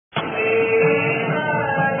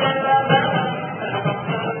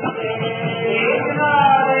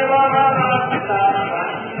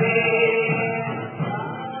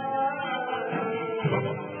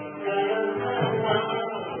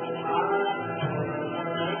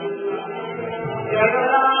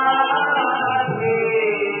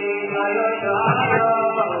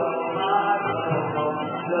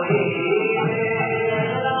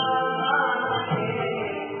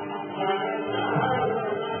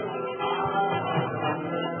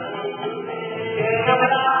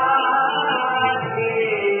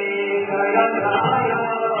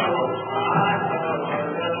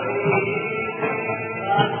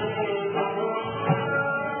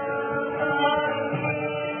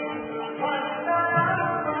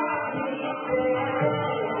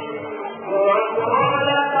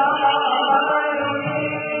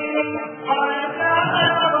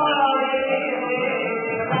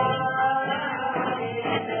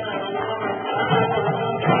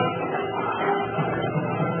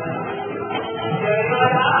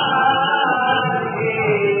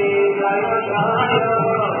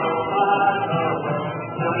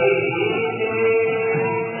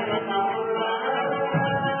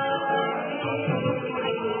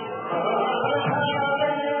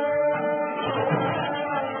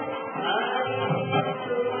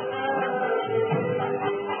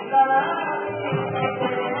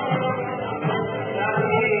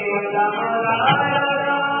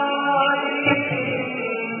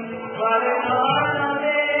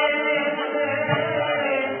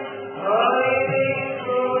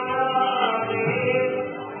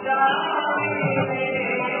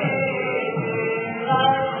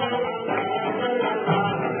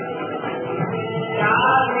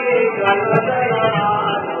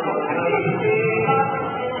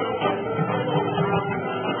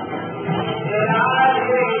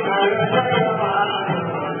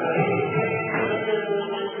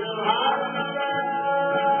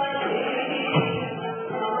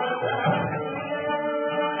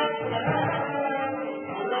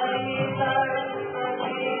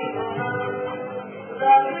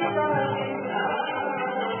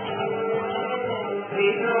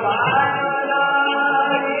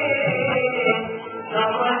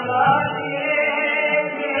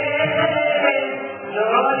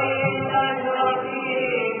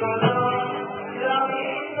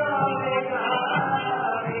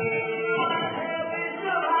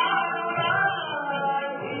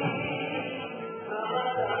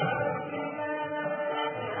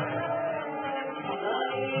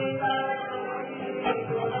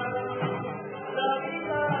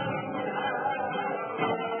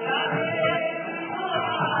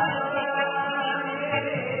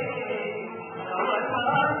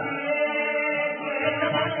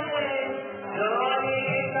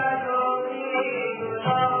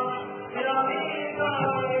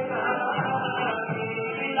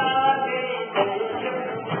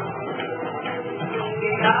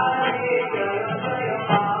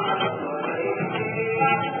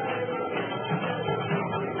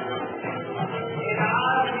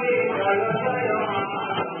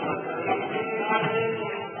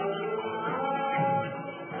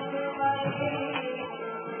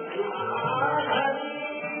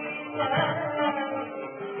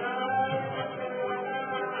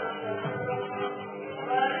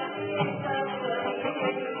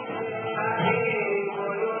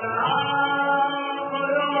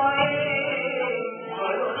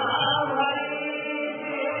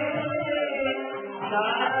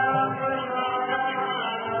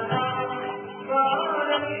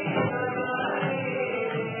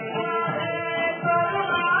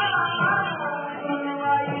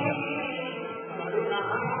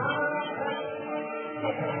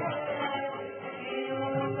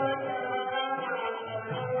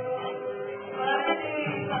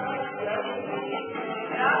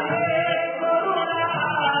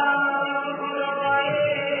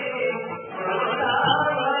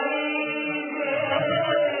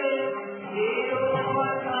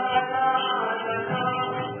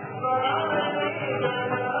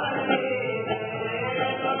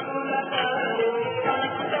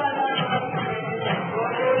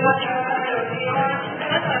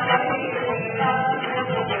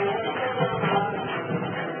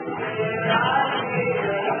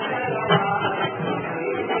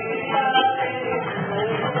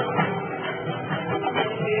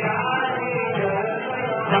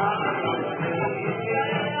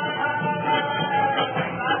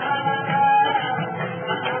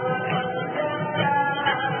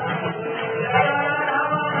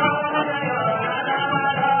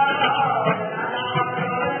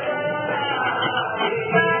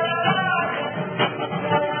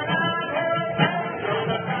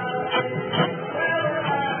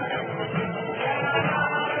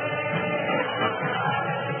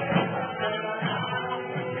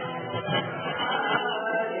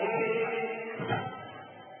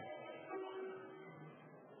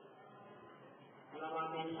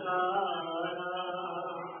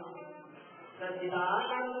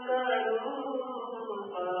Narayan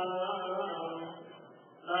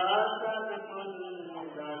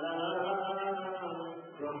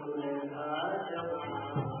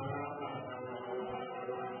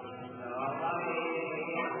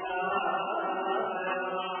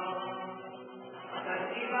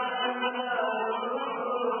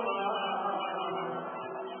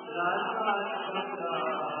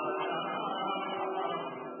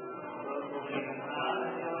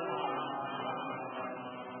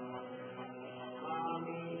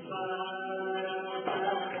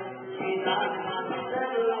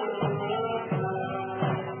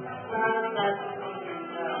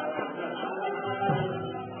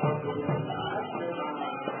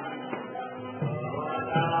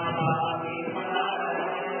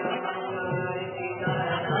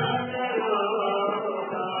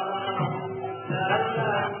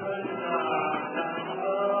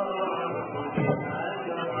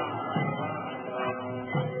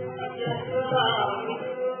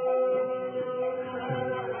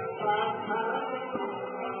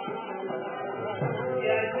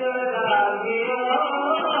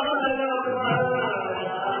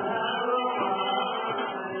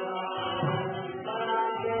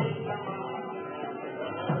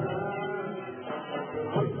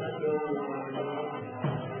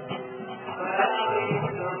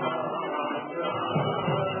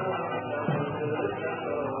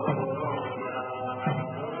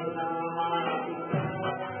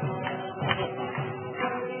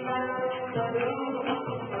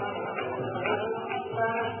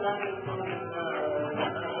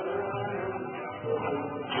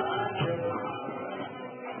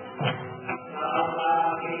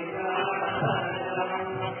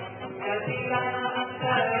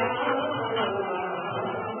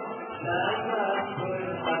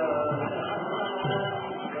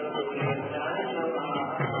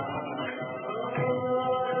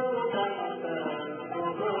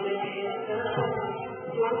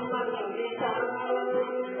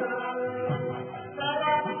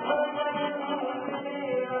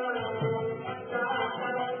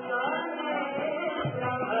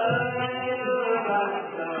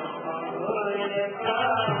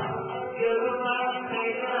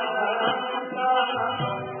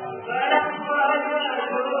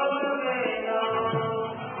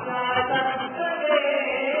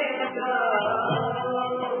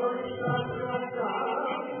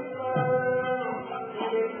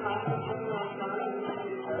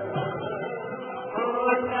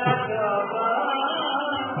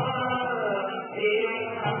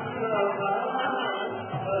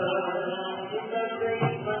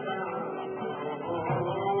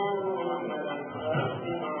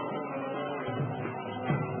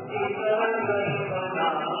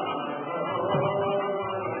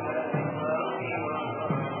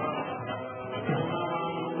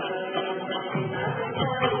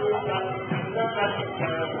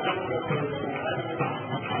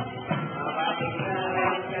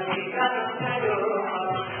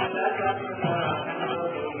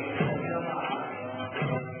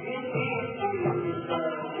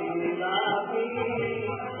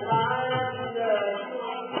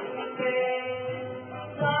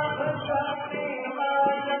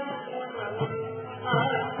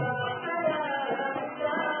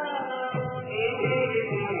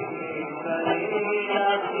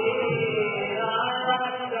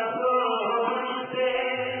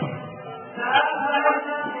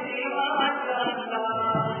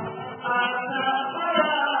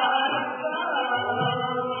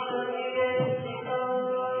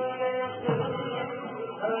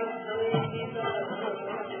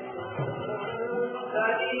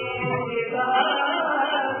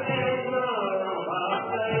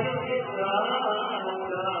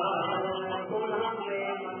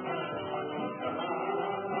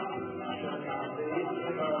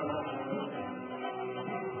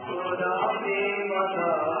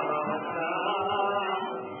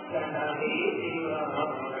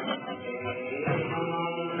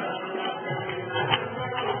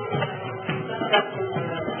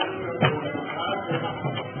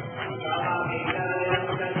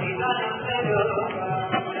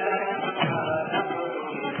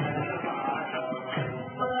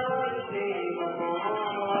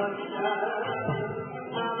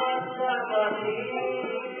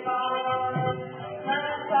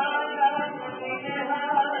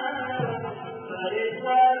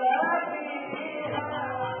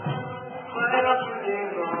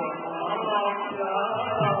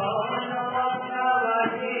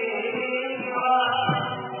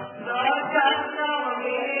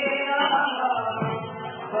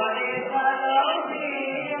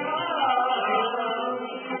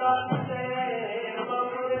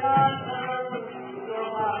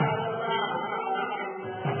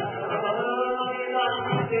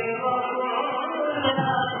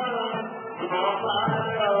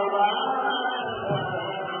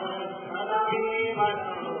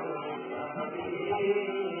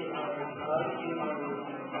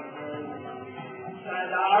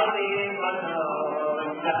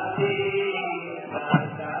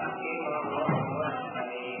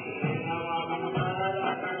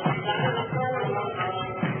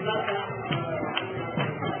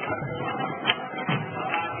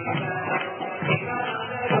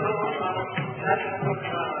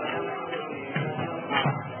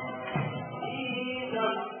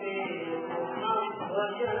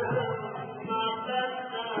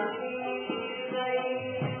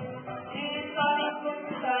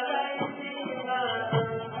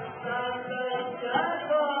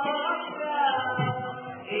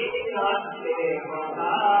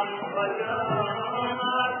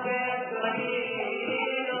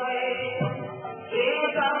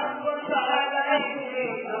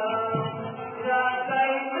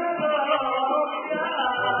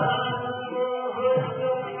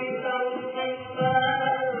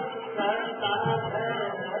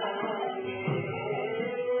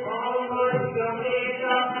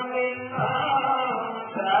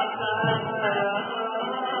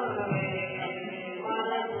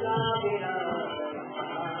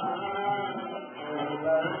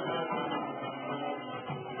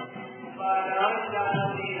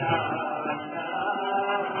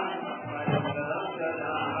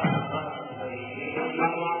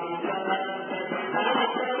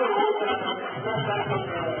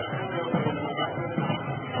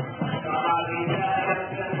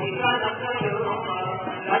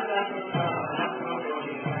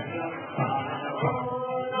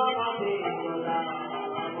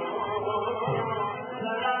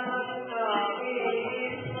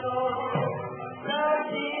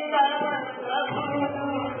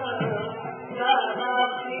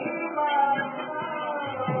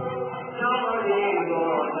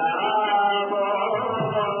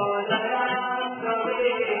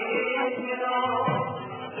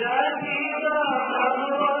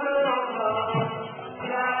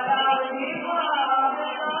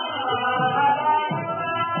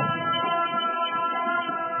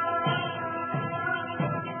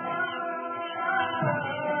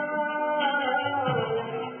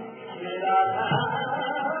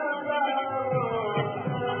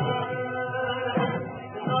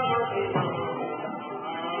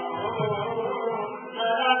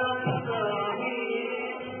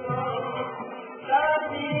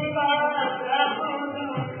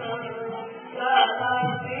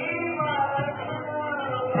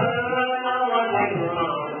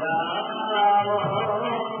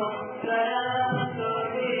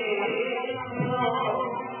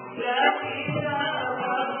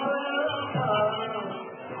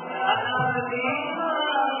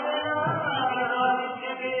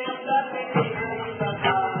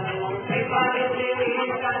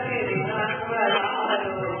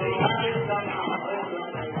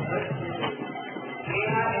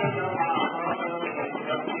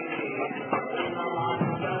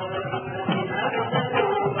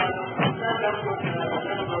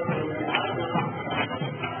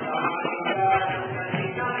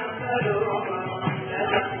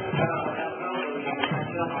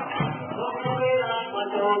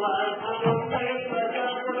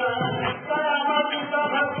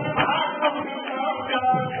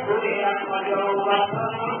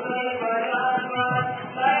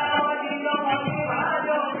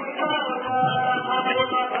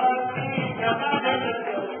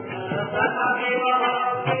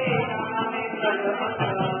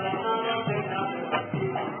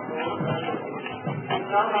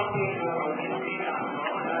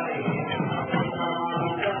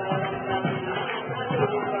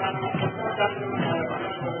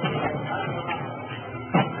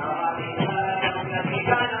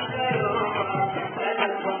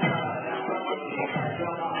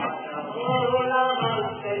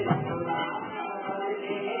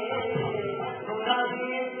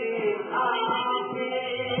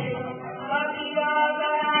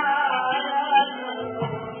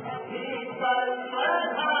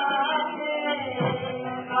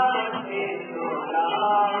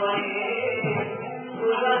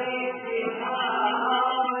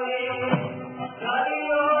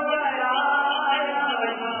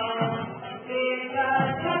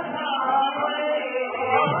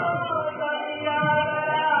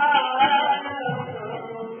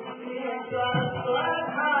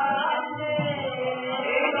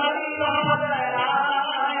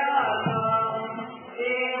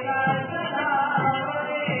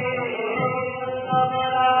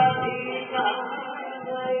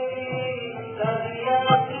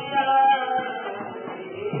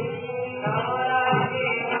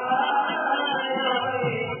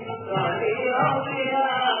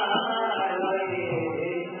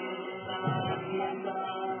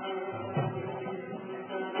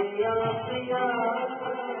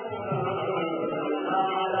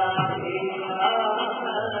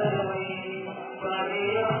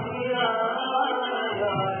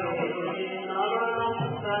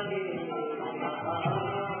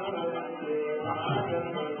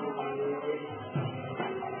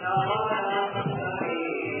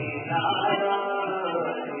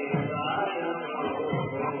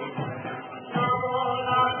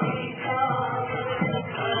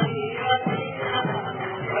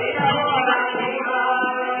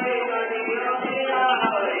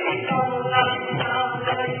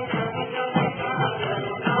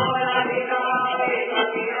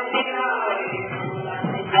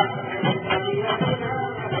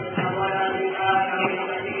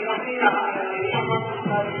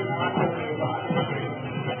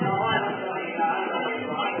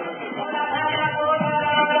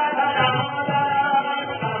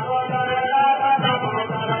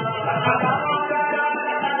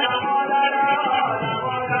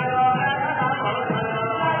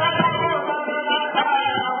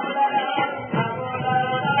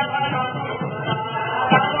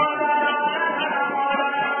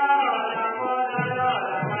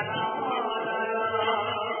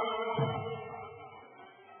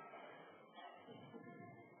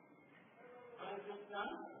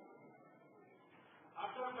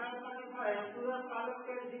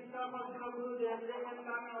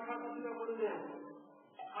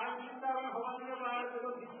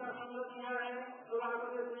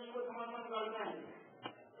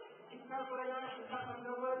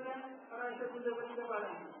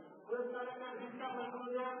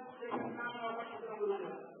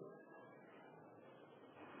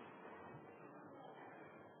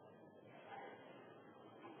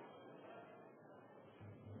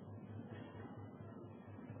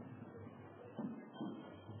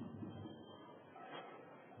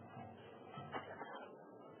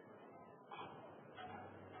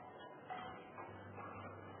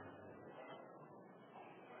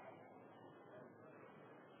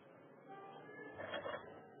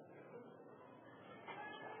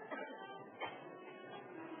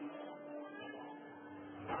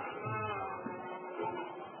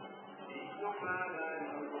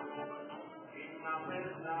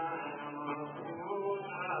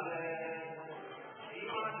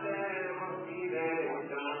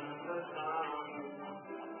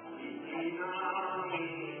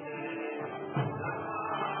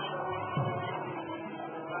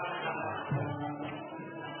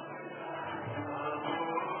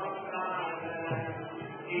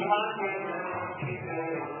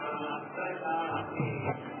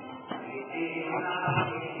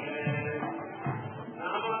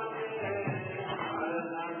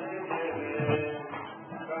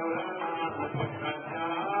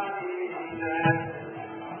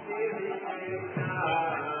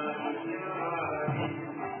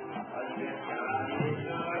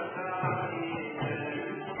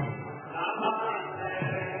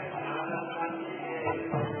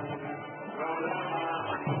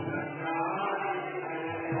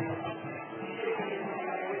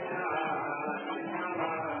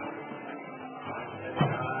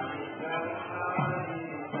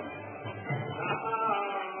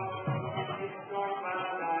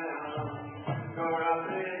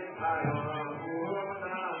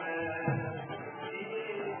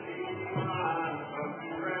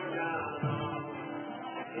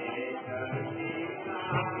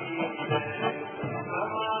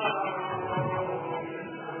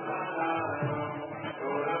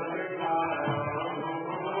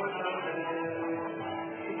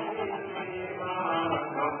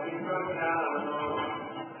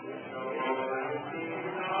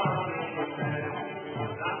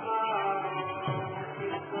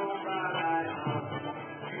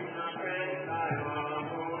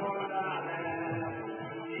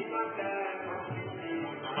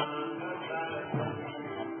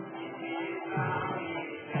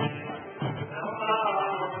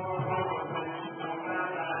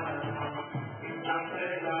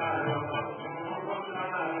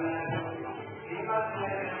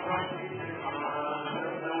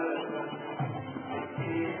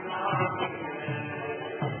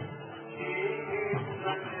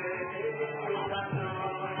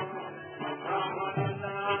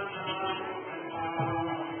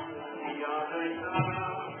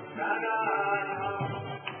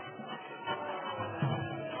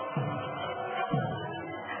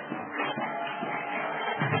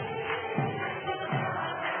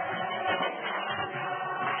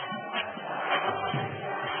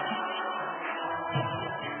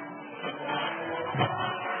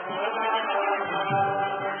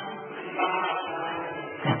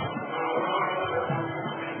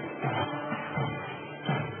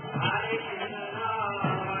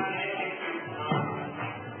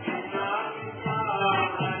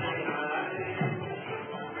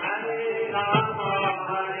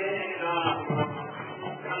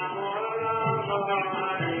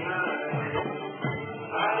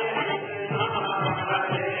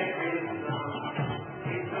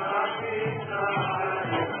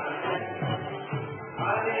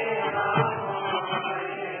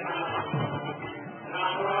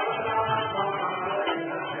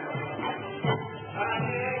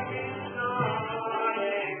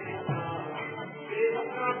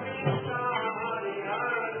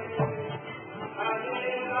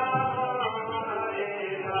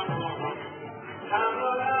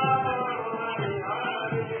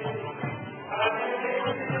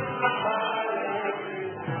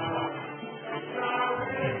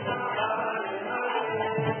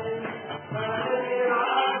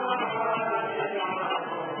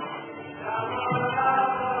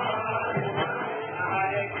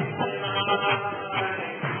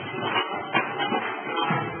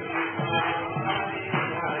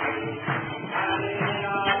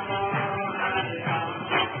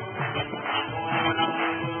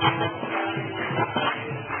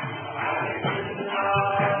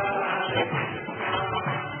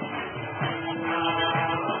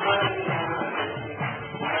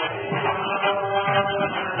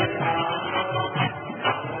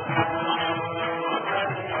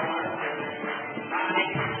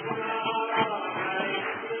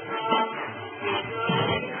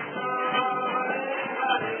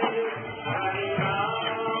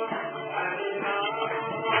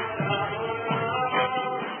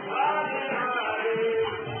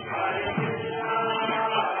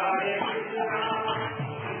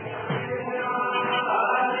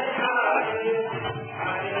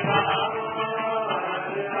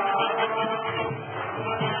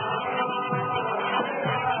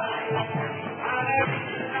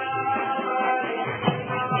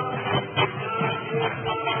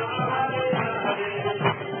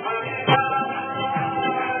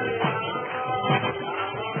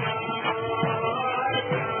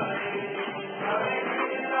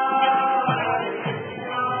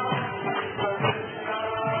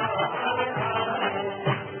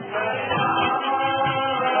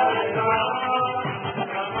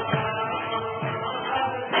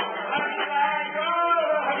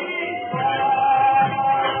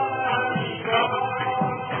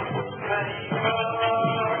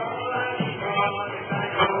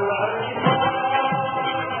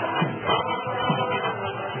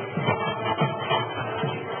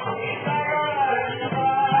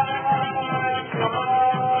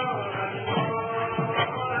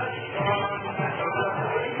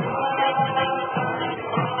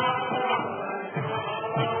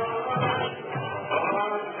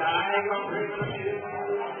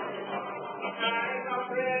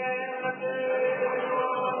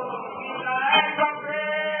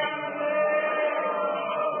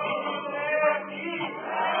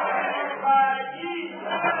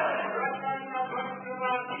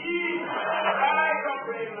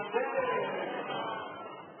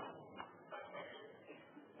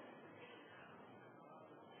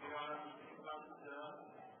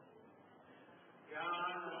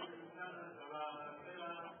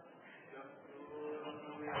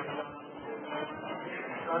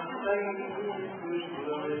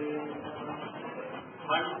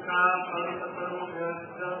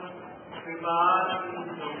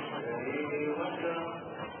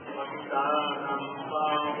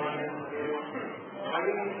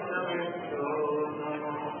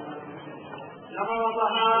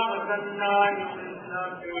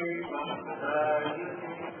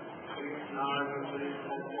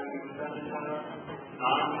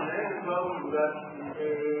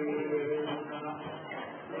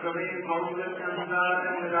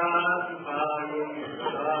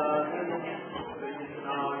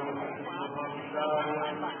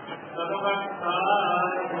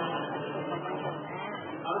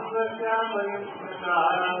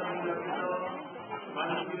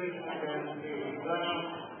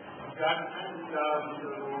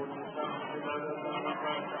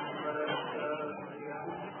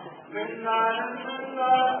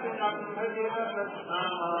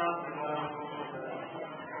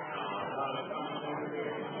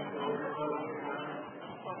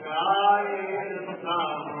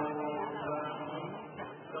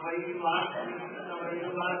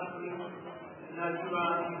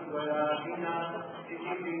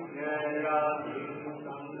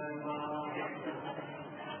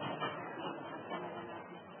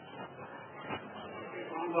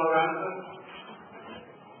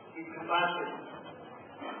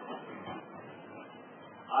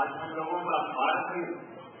आज हम लोगों का भारत ही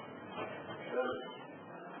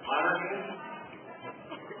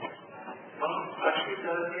बहुत अच्छी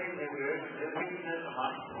तरह से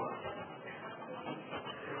समाप्त हुआ।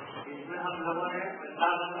 इसमें हम लोगों ने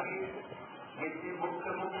वृंदावन की जितनी मुख्य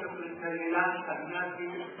मुख्य कृष्ण लीला संज्ञा की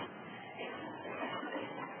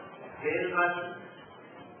रेलवन,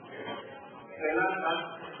 तेलंगन,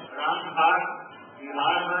 रामघाट,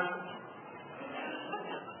 बिहारवन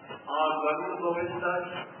और वरुण गोविंद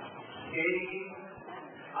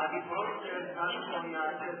आदि बहुत से स्थानों को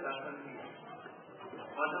यहाँ से दर्शन किया।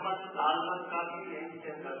 मधुमत सालवन का भी यही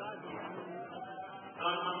से दर्शन किया।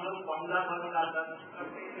 कल हम लोग 15 वर्ष का दर्शन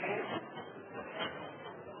करते थे।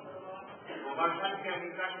 गोवर्धन के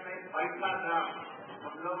निकट में पैसा ग्राम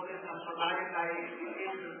हम लोग के संप्रदाय का एक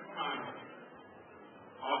विशेष स्थान है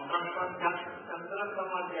और तब पर चंद्र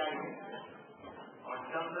समझ जाएंगे और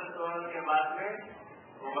चंद्र समझ के बाद में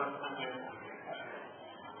गोवर्धन में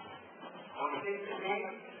और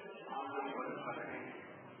हम लोग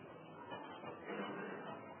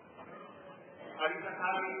हरिकथा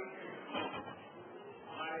भी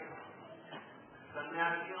हमारे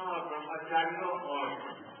सन्यासियों और ब्रह्मचारियों और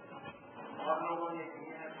लोगों ने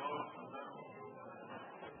किए हैं। बहुत सुंदर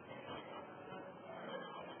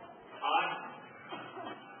आज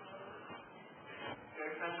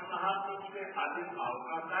चैतन्य महाप्रभु के आविर्भाव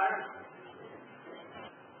का कार्य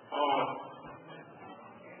और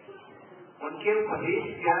उनके उपदेश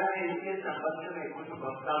क्या है इसके संबंध में कुछ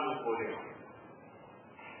वक्ता लोग बोले।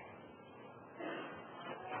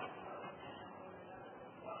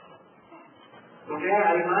 Today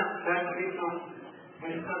I must certainly to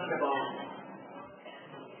discuss about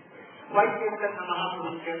why Chaitanya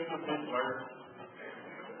Mahaprabhu came to this world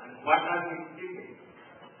and what are his teachings.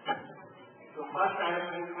 So first I am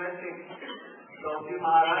requesting Goswami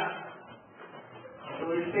Maharaj to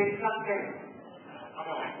say something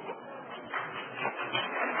about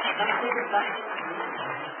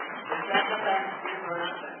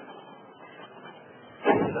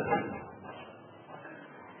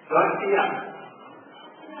Bhaktivedanta.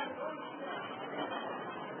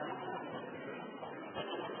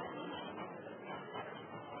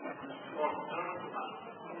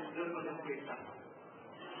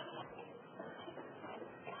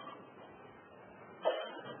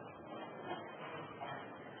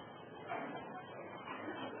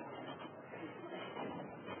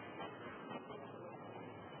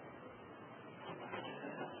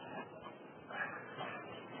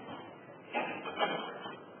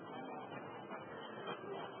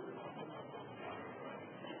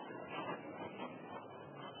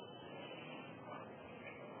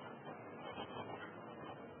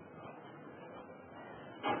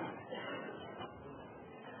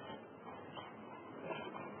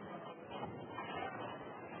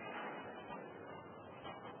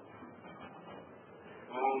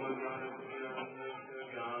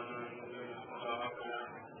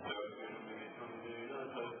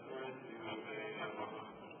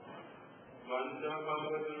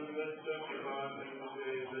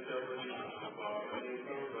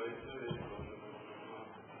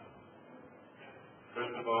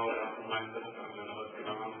 First of all, I offer myself to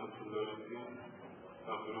Bhaktivedanta to those of you,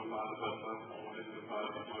 Guru Maharaj, Bhaktivedanta,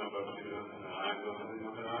 and I am Goswami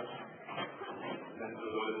Maharaj, and to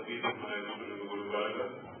those speaking, my Guru Varga,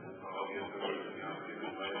 all the other words in the opposite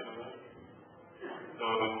Vaishnava. So,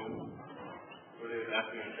 Buddha is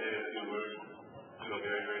asking me to say a few words to a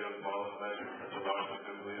very, very unqualified, such a large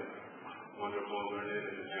assembly of wonderful, learned,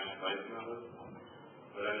 and advanced Vaishnavas.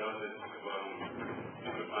 But I know that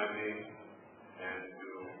justify me and to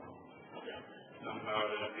somehow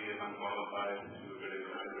be as unqualified to a good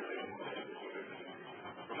extent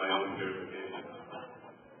for my own purification.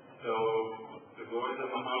 So, the glories of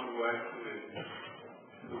Mahaprabhu actually,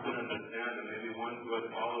 who can understand, and maybe one who has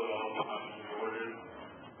followed all Mahaprabhu's orders,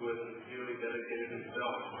 who has sincerely dedicated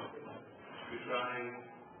himself to trying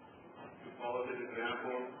to follow his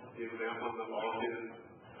example, the examples of all his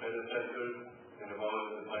predecessors, and of all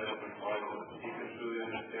his disciples and followers. He can truly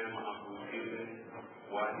understand Mahaprabhu's reason,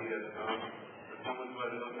 why he has come. For someone who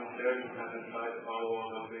has no sincerity, who hasn't tried to follow all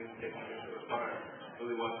those things, taking it to the heart,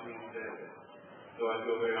 really wants me to say. So I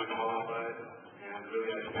feel very unqualified, and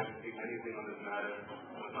really I can't speak anything on this matter.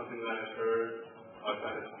 It's something that I've heard, I'll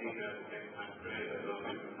try to speak and at the same time pray that those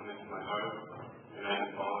things will come into my heart, and I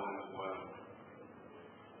can follow them as well.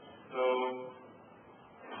 So,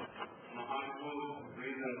 Mahaprabhu's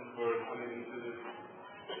reason for coming into this,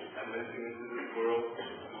 adventuring into this world,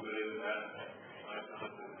 who it is that I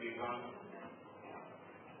have to speak on.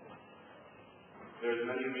 There's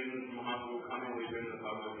many reasons for Mahaprabhu coming. We bring the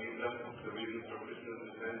Bhagavad Gita, the reasons for Krishna's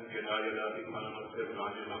descent, Yadayadati Panamasya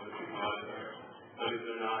Vranjalamati Mahasa,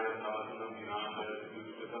 Saritranaya Sahasanam Vinaya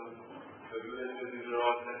Dushkatam. So these are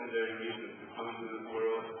all secondary reasons to come into this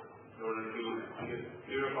world in order to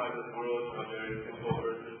purify this world of very simple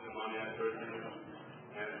persons, demoniac persons,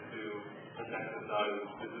 and to protect the sadhu.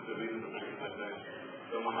 This is the reason for Krishna's event.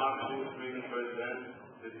 So Mahaprabhu's reason for his event,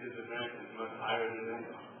 his event is much higher than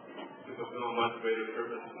this, to fulfill a much greater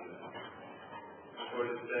purpose than this. For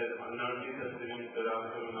it said, Anarjita Sirim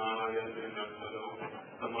Sarasana Yasirim Narsado,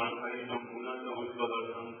 Samarthayam Unata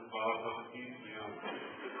Uddhalasam Svaham Kisriyam.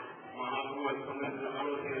 Mahaprabhu has come into the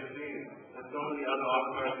world, he has seen that so many other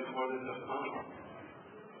avatars before this have come.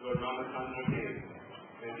 Lord Ramachandra came,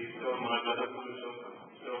 and he showed Maharaj Purushottam,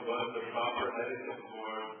 showed what the proper etiquette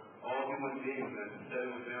for all human beings, and set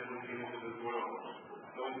an example came into this world.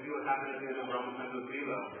 So we see what happened at the end of Ramachandra's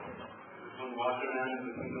Leela. When Waterman in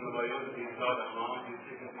the kingdom of Ayodhya, he saw that Ram, he was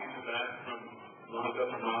taking people back from Lahaga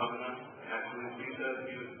and Ravana. Actually, he said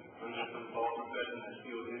he was under some false impression that she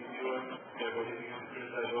was impure, therefore he began to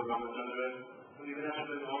criticize Lord Ramachandra. But even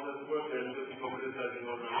after all this work, there's still people criticizing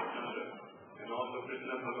Lord Ramachandra. And also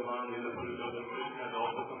Krishna Bhagavan, Lila Purushottam Krishna has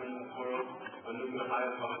also come into this world,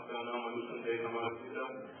 Anugrahaya Bhaktanam, Anushandaya Namasita.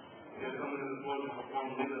 He has come into this world to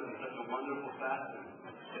perform Leelas in such a wonderful fashion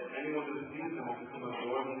that anyone who sees him will become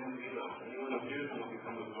absorbed in his Leelas. Anyone who hears him will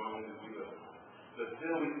become absorbed in his Leelas. But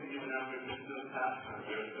still, we see even after Krishna's pastime,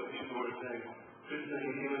 there are still people who are saying, Krishna, he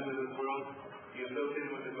came into this world, he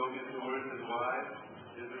associated with the gopis who were his wives,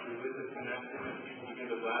 there's a religious connection, and people begin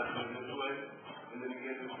to blaspheme this way, and they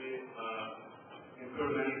begin to incur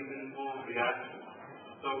many sinful reactions.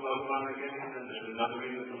 So Bhagavan again, and there's another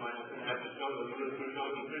reason for my sin, I have to show the Lila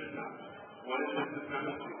Purushottam Krishna. What is this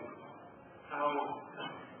supremacy? How,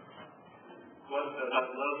 what that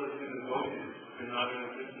love is in the gopis, in Narayan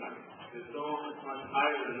and Krishna, is so much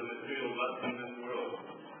higher than the material lust in this world.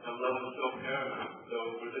 That love is so paramount. So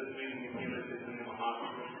for this reason, he came to Chaitanya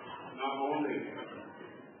Mahaprabhu, not only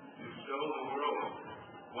to show the world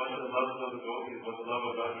what the love of the gopis, what the love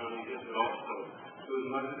of Radharani is, but also to as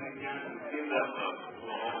much as he can to give that love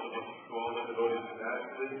to all the devotees.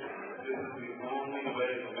 Actually, this is the only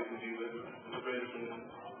way that we can be liberated from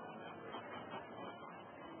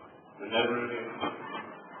the never-ending conflict.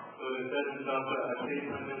 So it says in Shastra,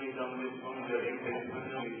 Achaitanyami Dhammi Sundari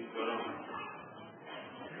Chaitanyami Swaram.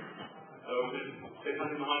 So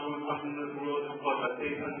Chaitanya Mahaprabhu comes in this world, it's called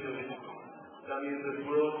Achaitanyami. That means this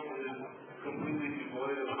world is completely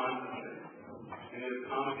devoid of consciousness. And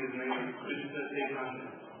his name is Krishna Chaitanya.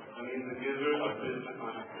 That means the giver of Krishna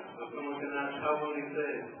consciousness. So someone can ask, how will he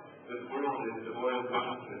say this world is devoid of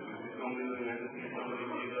consciousness? We see so many living entities, so many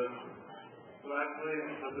jiva's. So actually,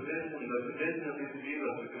 the tradition of these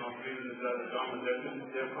jiva's, we can all read it as a Dharma,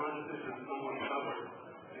 their consciousness is somewhat covered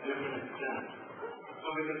to different extents. So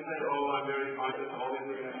we can say, oh, I'm very conscious, all these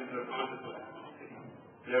living entities are conscious.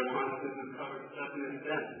 Their consciousness is covered to such an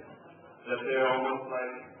extent that they are almost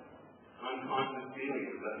like unconscious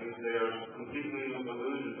beings. That means they are completely in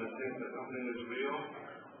illusions and think that something is real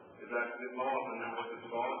is actually false, and that what is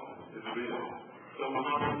false is real. So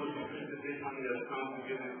Mahaprabhu Krishna Chaitanya has come to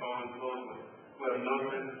give his fallen souls who have no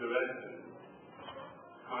sense of direction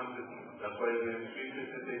consciousness. That's why his name is Sri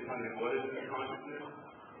Krishna Chaitanya. What is this consciousness?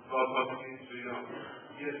 Bhakti Sriyam.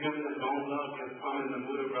 He has given his own love. He has come in the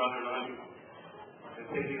mood of Radharani.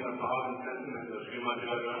 taking a thousand sentiments of Srimad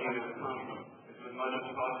Radharani has come. It's been much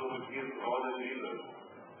as possible to give all the Jesus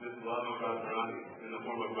this love of Radharani in the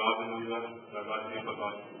form of Radha-Lila, Ragati,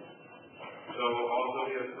 Bhagavati. So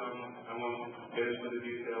although he has come, I won't get into the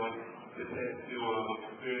details, to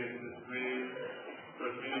experience this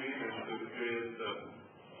for three reasons, to experience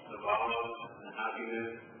the love and the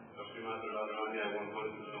happiness of Srimad Radharani. I won't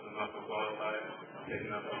go into something not so qualified,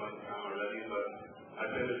 taking up so much time already, but I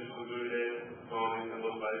finished the Gurudev going and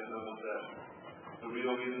those Vaishnavas that the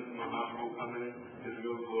real reason for Mahaprabhu coming, his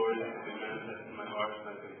real glory has been manifested in my heart, and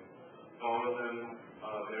I can follow them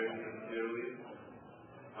very sincerely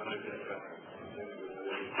under his guidance. Thank you.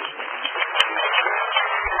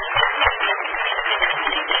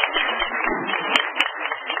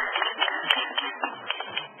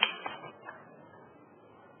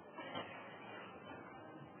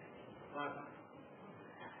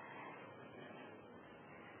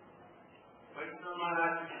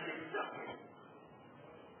 Maharaj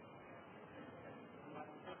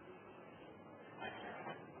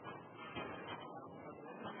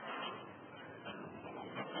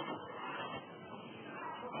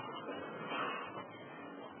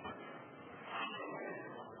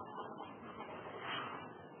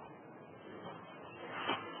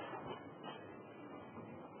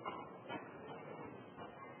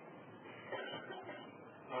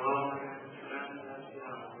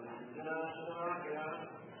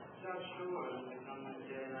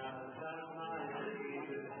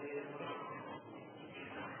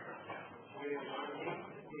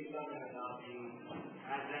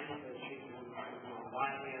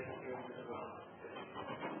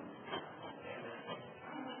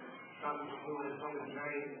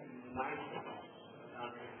very nice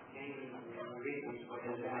naming reasons for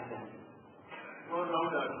his advent. Go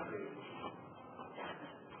around us, please.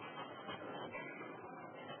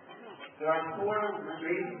 There are four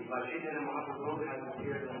reasons why Chaitanya Mahaprabhu has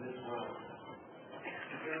appeared in this world.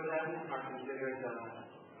 Three of them are considered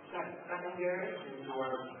secondary or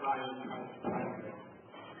primary.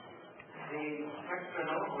 The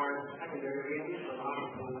external or secondary reasons for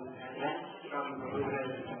Mahaprabhu's advent from who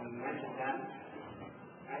has mentioned them.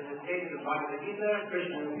 As is stated in Bhaktivedanta,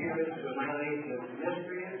 Krishna appears to annihilate the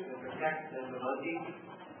mysteries, to protect the devotees,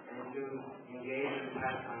 and to engage in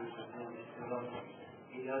pastimes with his devotees.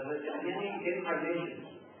 He does this in many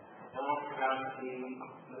incarnations, all throughout the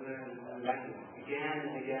lunar record, again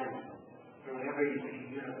and again, through every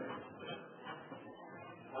universe.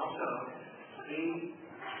 Also, he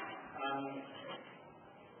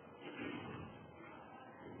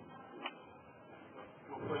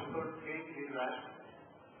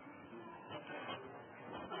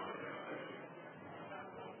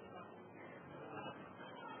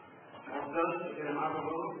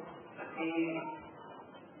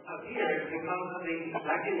appears because of the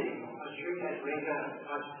reckoning of Sri Advaita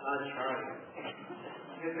Acharya.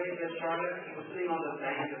 Sri Advaita Acharya, he was sitting on the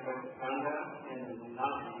bank of the Ganga in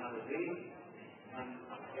Narayan, and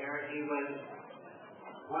there he was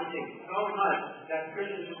wanting so much that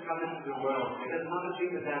Krishna should come into the world, because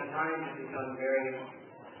Narayan at that time had become very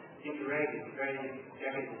degraded, very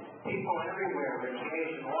decadent. People everywhere were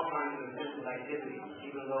engaged in all kinds of physical activities,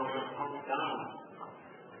 even though it was pumped down.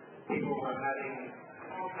 People were having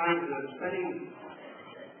all kinds of spending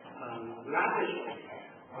lavishly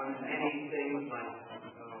on many things like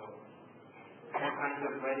all kinds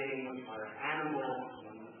of weddings or animals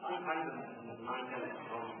and all kinds of nonsense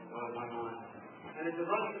going on. And the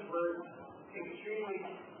devotees were extremely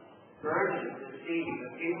burdened to see the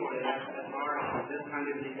people that are in this kind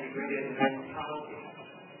of degraded mentality.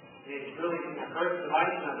 It really hurt the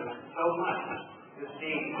Vaishnavas so much to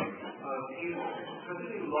see people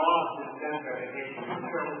completely lost in self-verification,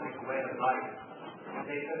 materialistic way of life.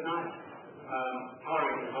 They could not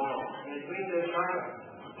tolerate it all. And between the Acharya,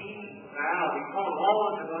 he vowed, he told all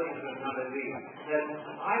of the devotees of Navadvip that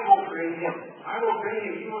I will bring him. I will bring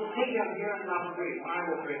him. You will take him here in Navadvip. I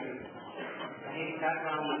will bring him. And he sat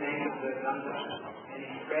down the name of the Ganga, and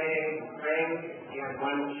he prayed and prayed. He had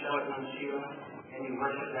one shell, one Shiva, and he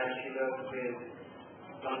worshipped that Shiva with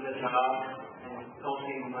Ganga Dham and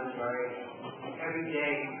Tulsi Manjari. Every day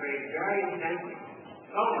he prayed very intensely,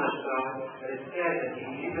 so much so that it said that he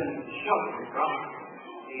even shook the rock,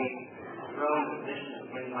 the throne of Vishnu,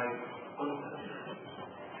 when like Kunta.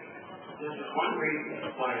 This is one reason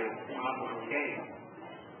why Mahaprabhu came.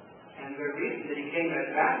 And the reason that he came at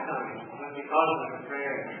that time was because of the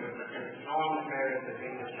prayers, the strong prayers of the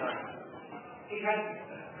Acharya. He had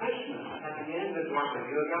Krishna at the end of Dwarka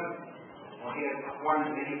Yuga. Well, he had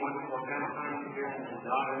performed many wonderful pastimes here in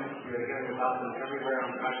Vrindavan. We are hearing about them everywhere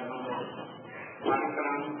on Kashmir.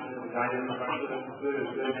 Manikaram and the guidance of our good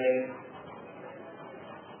as good days.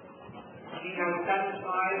 She has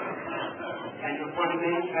satisfied and before the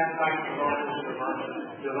main satisfied the Lord is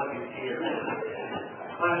the love is here.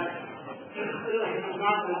 But he does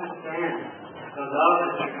not understand the love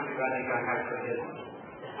that Sri Radhika has for him.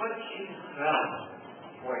 What she felt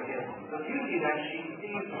for him. The beauty that she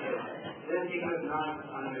sees for him. This he could not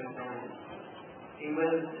understand. He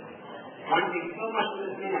was wanting so much of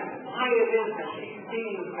this man. Why it is that she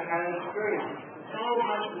seems to have experienced so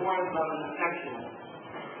much more love and affection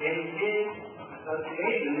in his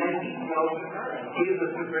association than he knows with her. He is the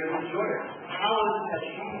supreme enjoyer. How is it that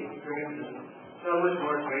she experiences so much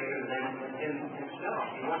more greater than himself?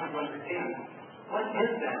 He wants to understand what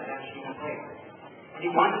is that she takes. He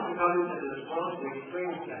wanted to come into this world to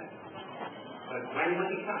experience that. But when would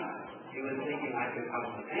he come? He was thinking, I could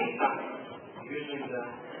come any time. Usually the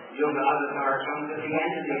yoga avatar comes at the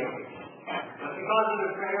end of the age. But because of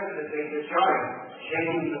the prayer that they discharge,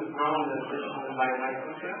 shaking the throne of Krishna by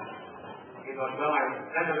Vaikuntha, he thought, well, I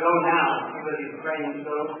better go now, because he's praying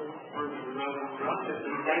so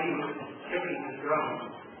ferociously, begging, shaking the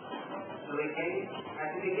throne. So he came at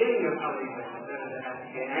the beginning of Kali-yuga, instead of at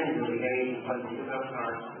the end of the age when the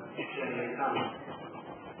avatars generally come.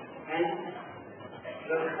 And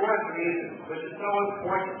the fourth reason, which is so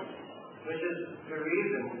important, which is the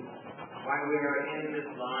reason why we are in this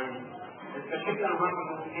line, is particularly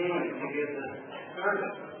Maharaj came to give the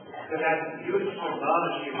service to that beautiful love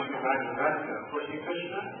of Sri Bhaktivedanta for Sri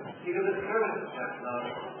Krishna. He gives the service of that love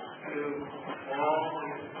to all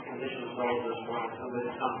conditioned souls of this world who would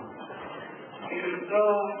come. He is so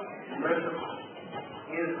merciful.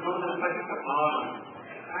 He is close to such a power.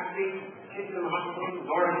 Actually, Krishna Mahaprabhu,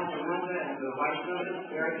 Lord Narayan, and the Vaishnavas,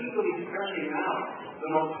 they are equally searching out the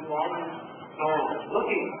most fallen souls,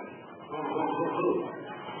 looking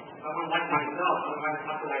someone like myself, someone like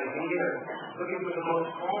I am here, looking for the most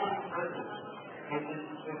fallen person, and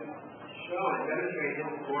to show and demonstrate his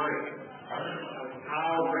glory of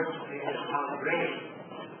how rich he is, how great,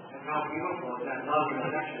 and how beautiful that love and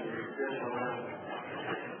affection is spiritual life.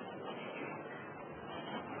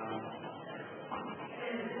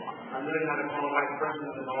 I'm really not a qualified person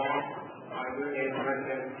at all. I really am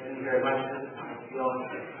in very much. I feel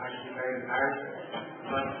actually very embarrassed.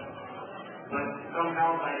 But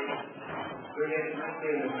somehow by really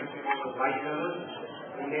especially in the principles of Vaishnavas,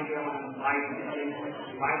 we may be able to invite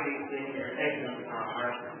these things or take them to our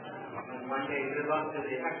heart. And one day live up to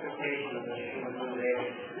the expectation of the Srimad Gurudev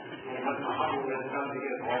and what Maharaj has done to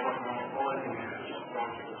give all of our qualities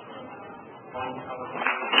one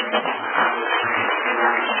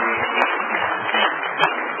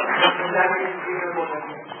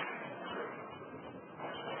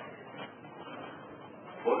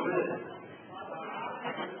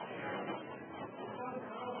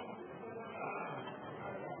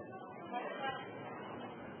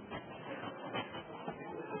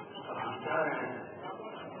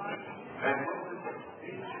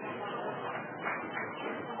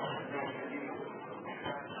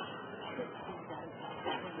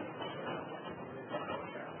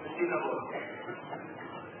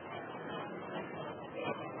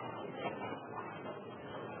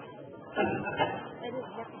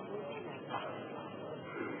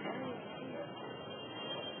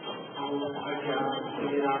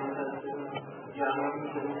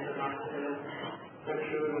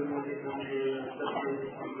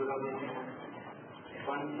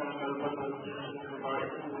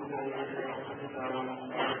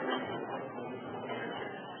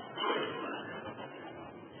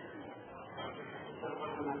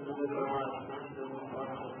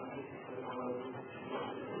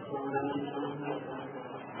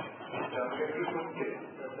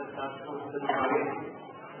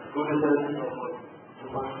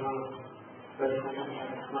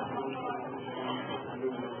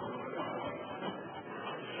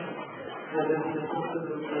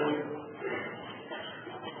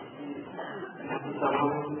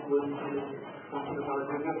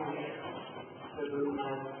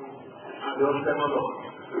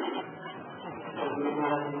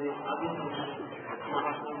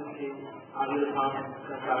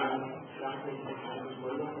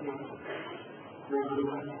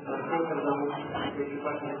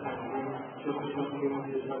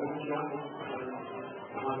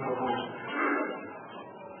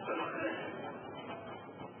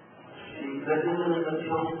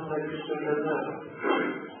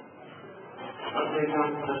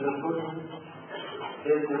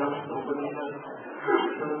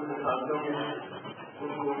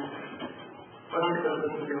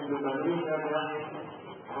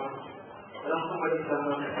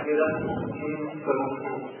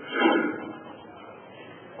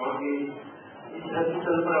धरती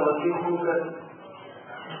तल पर अवतीर्ण होकर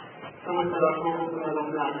समस्त रास्तों को पुनर्लोक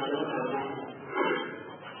में आचरण करते हैं।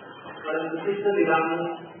 और विशिष्ट लीला में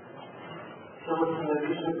समस्त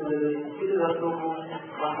निर्दिष्ट किन रास्तों को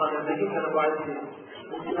वहाँ नहीं कर पाए थे,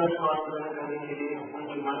 उसी रात को आचरण करने के लिए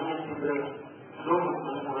उनकी मानवीय सूत्र दो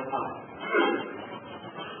महत्वपूर्ण था।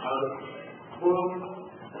 और वो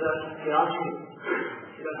प्रयास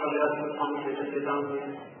स्वामी चेतान में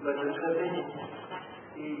वर्णन करते हैं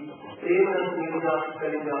कि प्रेम रस निर्जा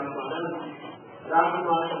कलिजा पालन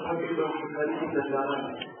रामकुमार भक्ति लोग कलिजी गंगारण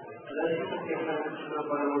रसिक के कृष्ण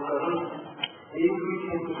परम करुण एक भी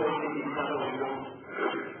क्षेत्र करके इच्छा होगा।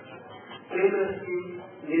 प्रेम रस की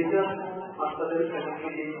निर्जा को आस्वादन करने के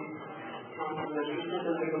लिए कृष्ण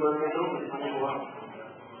चंद्र के मन में जो हुआ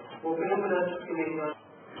वो प्रेम रस की निर्जा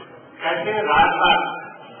कैसे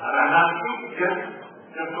राजनाथिक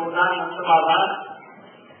जसोदा नंद बाबा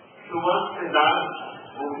सुबह से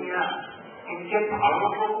भूमिया इनके भावों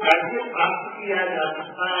को कैसे प्राप्त किया जा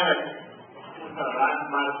सकता है, उस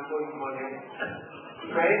राजमार्ग को इन्होंने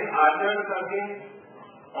सही आचरण करके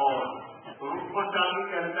और रूप गोस्वामी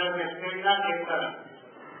के अंदर में प्रेरणा देकर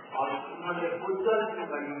और उन्होंने उज्जवल से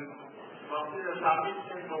बनी भक्ति स्थापित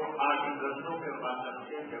से तो आदि ग्रंथों के बाद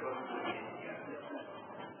अच्छे जगह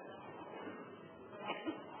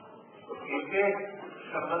इनके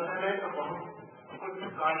संबंध में तो बहुत कुछ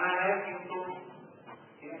कहना है, किंतु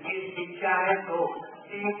इनकी शिक्षा है तो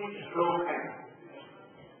 3 श्लोक है।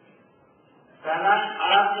 पहला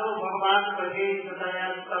आराधो भगवान बजे सदया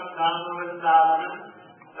सब धाम वृंदावन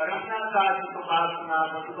रक्षा साधु उपासना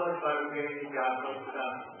मधुकर वर्गे जागरूकता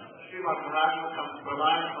श्रीमद भागवतम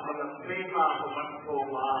प्रमाण कमल प्रेमा को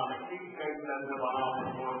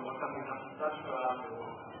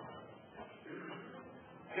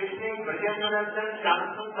कृष्ण ब्रजनंदन श्याम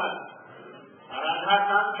सुंदर राधा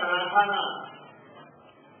का कराधाना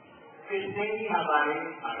कृष्ण ही हमारे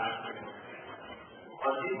आराधक है।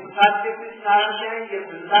 और जिस प्रकार से कृष्ण आराध्य है ये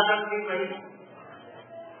वृंदावन भी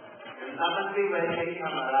वैसे ही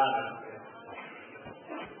हमारा आराध्य है।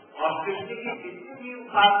 और कृष्ण की जितनी भी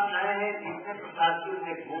उपासनाएं हैं जितने प्रकार से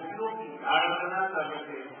उन्हें गोपियों की आराधना करने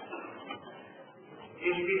से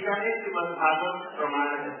इस विषय में श्रीमद भागवत प्रमाण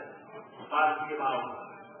है उपास के भाव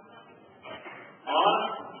और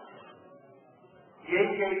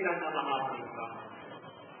यही चैतन्य महाप्रभु का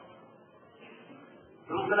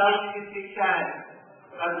दूसरा की शिक्षा है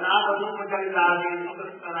कन्ना बधु जलदागे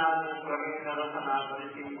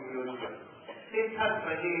शिक्षक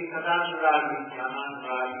प्रजी सदानुरागी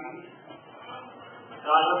ज्ञानानुरागी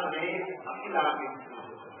कालक ने अखिलागे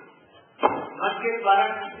मन के द्वारा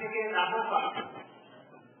कृष्ण के नामों का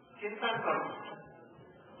चिंतन करो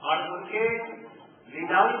और उनके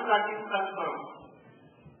लीलाओं का चिंतन करो।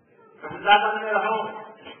 वृंदावन में रहो,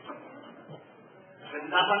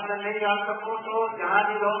 वृंदावन में नहीं जा सको तो जहाँ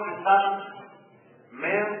भी रहो वृंदावन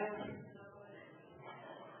में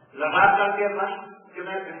लगा करके मन कि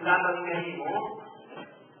मैं वृंदावन में ही हूँ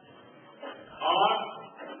और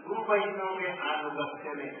गुरु वैष्णव के अनुगत्य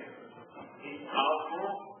में इस भाव को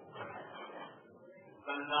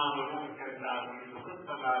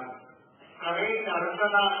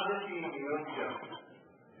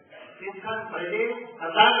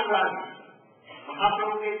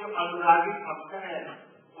महाप्रभु के जो अनुरागी भक्त है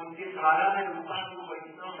उनके द्वारा में रूपा गुरु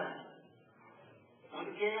वैष्णव है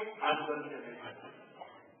उनके अनुगत्य में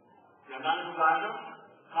जनानुगान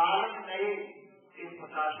काल नए इस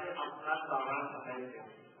प्रकार से अपना सावरण समझ थे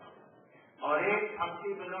और एक भक्ति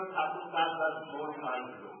विनोद ठाकुर का 10 बोल काल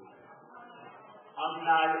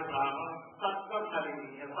अमनाय ब्राह्मण सत्तर करेंगे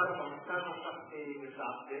है पर संस्कर सकते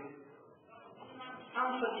हिसाब से हम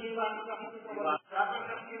सच्ची बात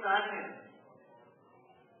शक्तिमान है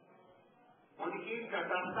उनकी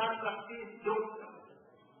कटरता शक्ति दुख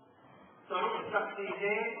स्वरूप शक्ति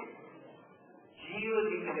से जीव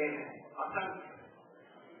निकले हैं असंख्य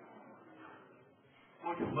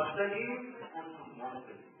कुछ बसगी कुछ मौत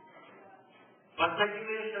बसगी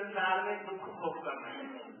में संसार में दुख भोग करना है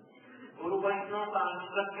गुरु वैष्णव का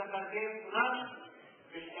अनुगत्य करके पुनः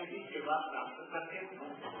कृष्ण की सेवा प्राप्त करके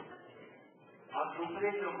मुक्त और दूसरे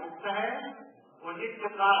जो मुक्त है वो नित्य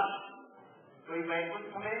काल कोई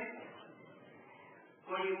वैकुंठ में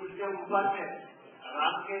कोई उसके ऊपर में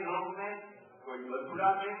राम के लोक में कोई मथुरा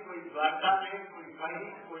में कोई द्वारका में कोई कहीं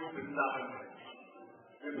कोई वृंदावन में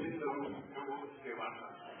विभिन्न रूप सेवा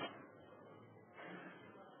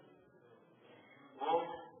वो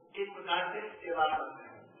इस प्रकार से सेवा करते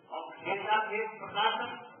हैं और भेदा भेद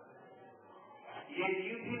प्रकाशन ये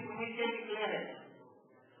जीव भी उन्हीं से निकले हैं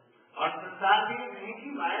और संसार भी उन्हीं की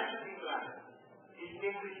माया से निकला है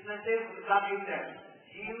इसलिए कृष्ण से उनका भेद है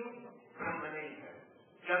जीव ब्रह्म नहीं है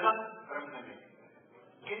जगत ब्रह्म नहीं है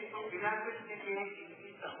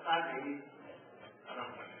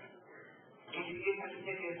व्यवस्था नहीं इसके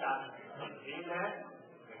बच्चे के साथ भेद है,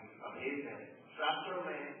 अभेद है। शास्त्रों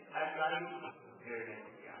में ऐसा ही निर्णय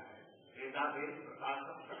किया है। वेदाभेद प्रकाश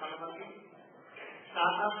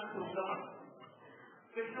साधक उत्तम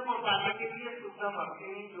कृष्ण को पाने के लिए शुद्ध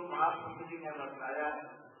भक्ति जो महाप्रभु जी ने बताया है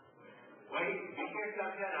वही विशेष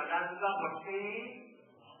करके राधा भक्ति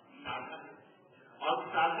साधन और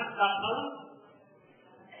साधन का फल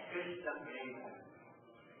कृष्ण प्रेम है।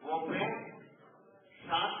 वो प्रेम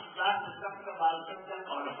शांत सप्त बालचंदन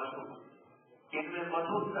और मधु, इनमें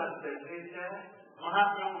मधु का श्रेष्ठ है।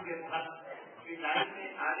 महाप्रभु के भक्त की लाइन में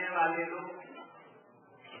आने वाले लोग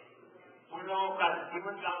उन लोगों का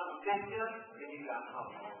जीवन का उद्देश्य यही रखा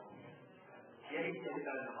हो, यही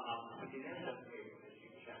चैतन्य महाप्रभु जी ने सबके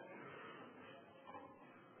शिक्षा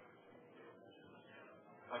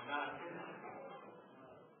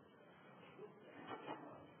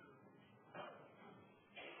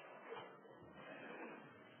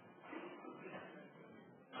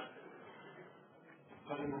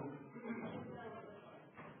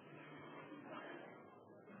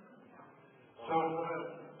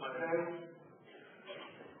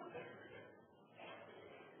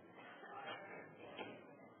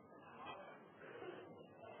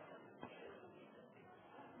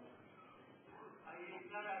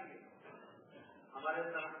हमारे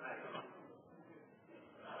तरफ में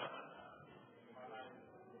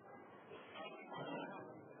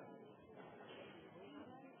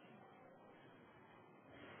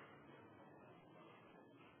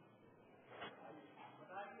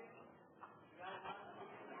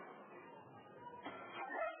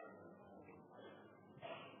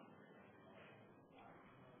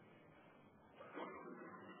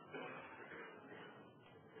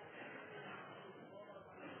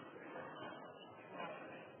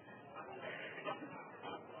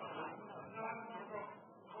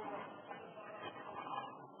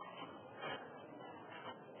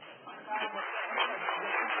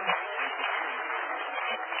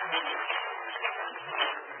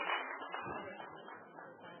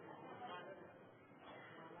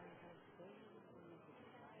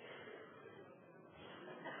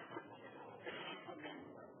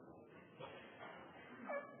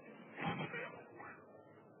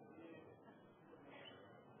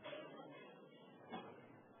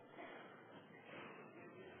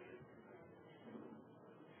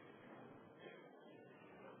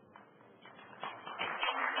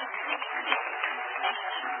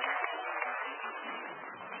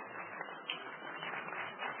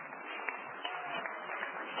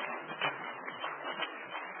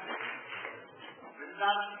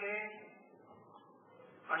वृंदावन के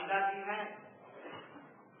पंडित जी हैं।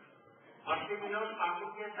 भक्ति विनोद ठाकुर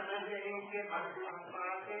के समय से इनके भक्त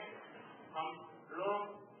परंपरा से हम लोग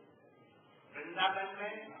वृंदावन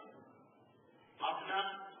में अपना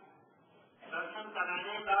दर्शन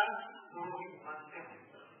कराने का पुरोहित मानते हैं,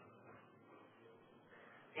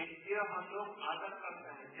 इसलिए हम लोग आदर करते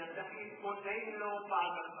हैं। यद्यपि इसको कई लोगों को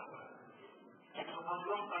आदर करते हैं तो हम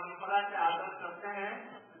लोग परंपरा से आदर करते हैं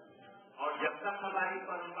और जब तक हमारी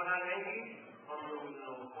परंपरा रहेगी हम लोग उन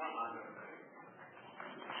लोगों को आदर करेंगे।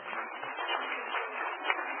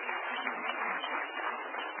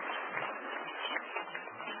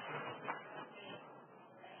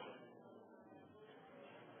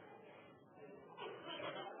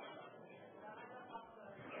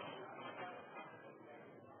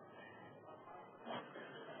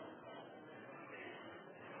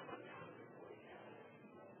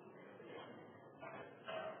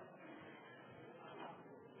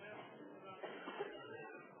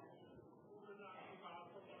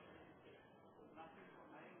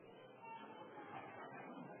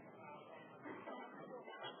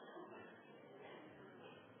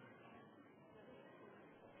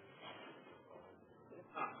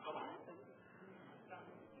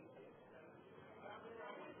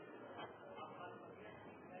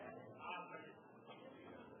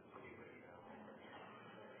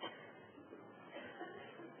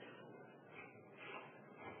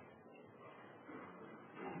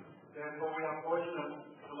 Therefore, we are fortunate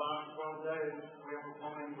the last 12 days we are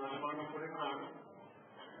performing Vrindavan for the crown.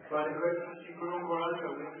 By the grace of Sri Guru Maharaj,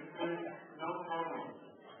 we have experienced no problem.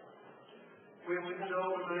 We have listened to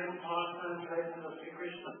all the main past translations of Sri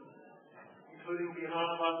Krishna, including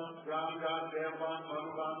Biharavan, Ramadan, Devan,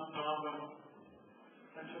 Manuvan, Dhaam.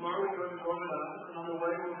 And tomorrow we go to Govardhan, and on the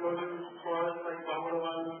way we go to forests like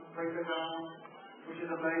Bhaktivedanta, Vrindavan, which is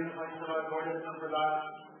the main place of our Lord and Prahlad,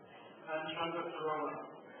 and Chandra.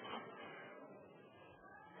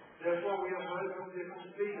 Therefore, we have heard from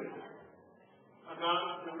different speakers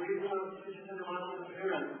about the reason of Sri Chaitanya's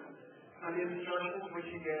appearance and the instructions which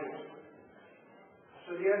he gave.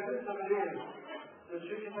 So the essence of it is that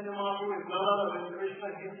Sri Chaitanya Mahaprabhu is none other than Krishna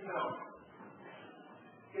himself.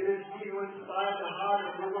 It is he who inspired the heart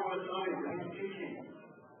of Rupa Goswami with his teaching.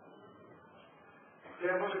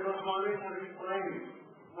 Therefore the Goswamis have explained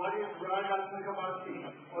what is Ragatmika Bhakti,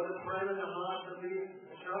 or the prime in the heart of the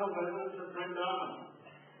eternal residents of Vrindavan.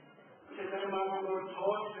 Chaitanya Mahaprabhu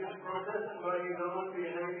taught this process and by his own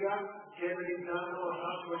behavior gave an example of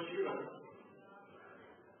how to achieve it.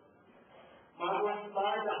 Mahaprabhu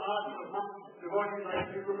inspired the heart of devotees like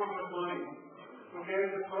Sri Rupa Goswami, who gave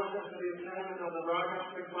the process of the attainment of the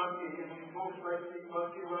Ragatmika Bhakti in his books like Sri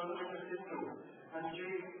Bhaktivedanta and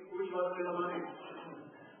Sri Vrindavan.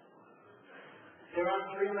 There are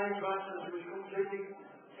three main verses which completely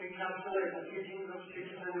encapsulate the teachings of Sri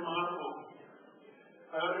Chaitanya Mahaprabhu.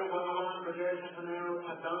 Aradu Bhagavan, Rajesh Saneo,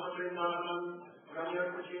 Dham, Vrindavan,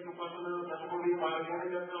 Ramya Kuchi, Upasana, Tasmuri,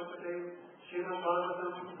 Bhagavani Yatnapate, Srimad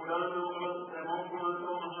Bhagavatam, Puranam, Ramon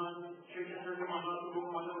Puranto Mahan, Sri Chaitanya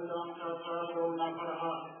Mahaprabhu, Mahamudam, Shastra,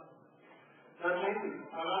 Naparaha. That means,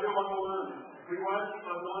 Aradu Bhagavan, we worship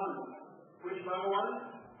Bhagavan. Which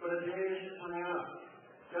Bhagavan? For the Rajesh Saneo.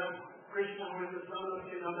 That's Krishna, who is the son of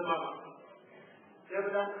Sri Bhagavan.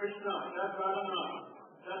 Devada Krishna, that's Radhana,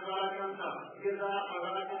 that's Radhakanta. He is our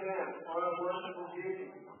Bhagavadev, or our worshipful deity.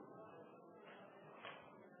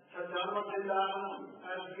 Sadharma Vrindavan,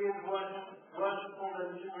 as he is worshipful,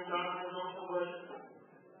 and Sri Vrindavan is also worshipful.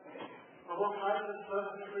 The whole type of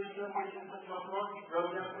service of Krishna, which is the Chakra,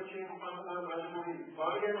 Ramya Kuchi, Upasana, Rajmuri,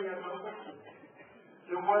 Bhagavani Yatnapate.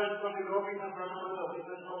 The words of the Gopis and Brahmana is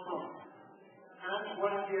the Chakra. And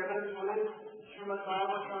what is the evidence for this? Srimad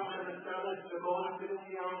Bhagavatam has established the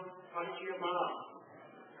vulnerability of Bhaktiya Bala.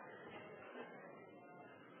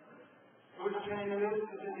 Whose opinion it is?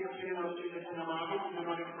 This is the opinion of Sri Chaitanya Mahaprabhu. We do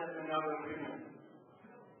not accept any other opinion.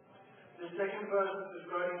 The second verse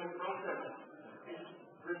describing the process is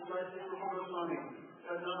written by Sri Rupa Goswami.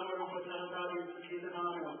 Sadnama Rupa Chaitanya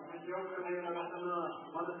Suchitanama, Vidyokramena Ratana,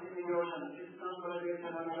 Manasini Yojan, Sistan Bharadeta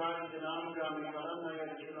Namagari, Janamagami,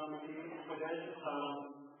 Varanaya, Chilamati, Upadesha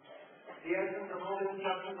Salam. The essence of all the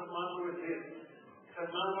instructions of Mahaprabhu is this.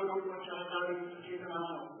 Sadnama Rupa Chaitanya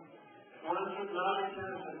Suchitanama. One should love and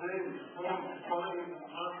chant the name, form, qualities, and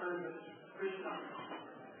pastimes of Krishna.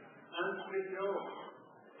 And Vidyo.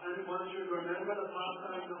 And one should remember the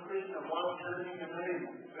pastimes of Krishna while chanting the name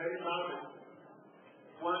very loudly.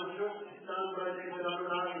 One should stand by David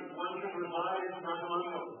Anuragi. One should reside in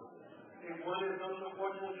Brahmananda. If one is not so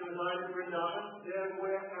fortunate to reside in Vrindavan, there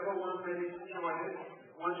wherever one may be situated,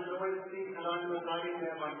 one should always think that I am residing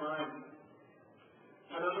there by mind.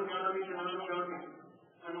 Anuragami Jananugami.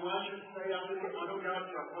 And one should stay under the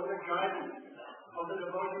Anugatya, or the guidance of the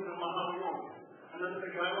devotees of Mahaprabhu. And under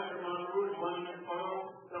the guidance of Mahaprabhu, one should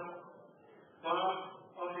follow the path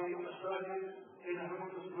of the associates in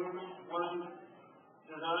whose groups one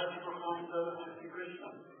desires to perform service to Sri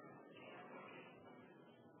Krishna.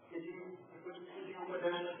 This is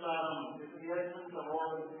the essence of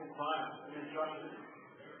all that is implied in instructions.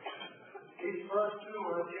 These first two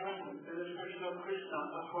are given the description of Krishna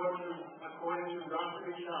according to Rasa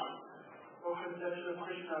Vishal, or conception of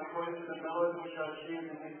Krishna according to the knowledge which are achieved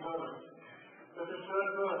in his service. But the third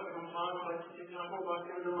verse, compiled by Sri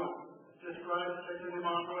Bhaktivedanta, describes Chaitanya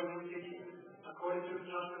Mahaprabhu and his teaching according to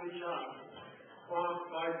Rasa Vishal, or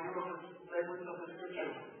by view of the statements of the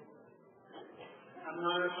scriptures.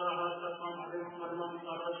 Amnayataha Satvam Harim Padmam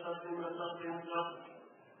Sarvashatim Rasatim Sat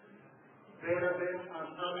Veda Ved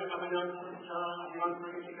Sabe Abhinantam Cha Jivan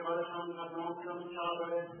Prakiti Kavarasham Sadnamukam Cha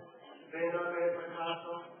Vede Veda Ved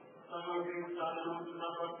Prakasa Samagri Sadhanam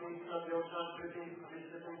Sunapati Sadyota Kriti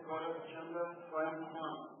Vishati Gaurav Chanda Vayamma.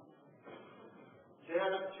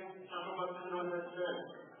 There Chakabhaktivedanta said,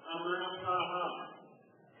 Amnayataha,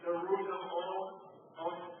 the root of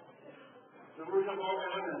all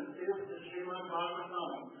evidence is the Srimad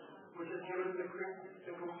Bhagavatam, which is given the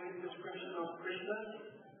complete description of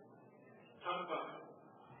Krishna's tattva,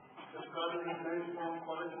 describing his name, form,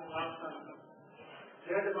 qualities, and pastimes.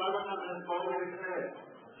 There the Bhagavatam has boldly declared,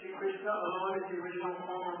 Sri Krishna alone is the original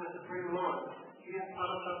form of the Supreme Lord. He is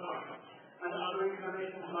Paratattva, and other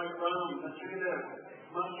incarnations like Ram, Sridhar,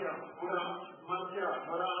 Matsya, Buddha, Matsya,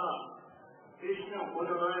 Varaha, Vishnu,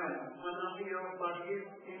 Narayan, and nothing else but his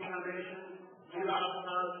incarnation,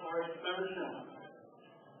 avatars, or expansion.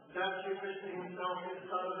 That Sri Krishna himself is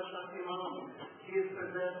Sarva Shaktiman. He is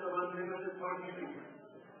possessed of unlimited potency.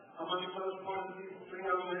 Among those potencies, three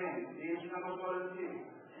are named: the internal potency,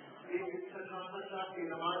 the Sattva Shakti,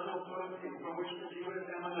 the marginal potency from which the jivas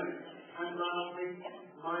emanate, and lastly,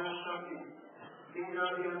 Maya Shakti, the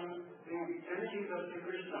energies of Sri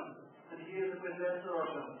Krishna. and he is the possessor of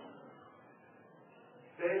them.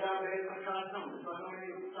 Veda Prakasham,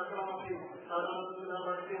 Sakalamati, Sadhanam,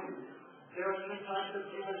 they are two types of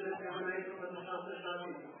jivas that emanate from the Shastra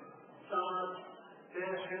Shakti. Some are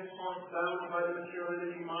there henceforth bound by the material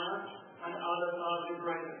energy Maya, and others are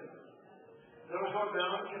liberated. Those who are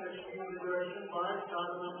bound can achieve liberation by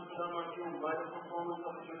sadhanam, by the performance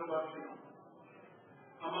of PureBhakti.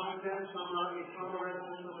 Among them, some are eternal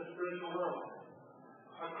residents of the spiritual world.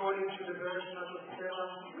 According to the various types of seva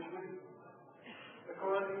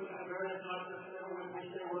with which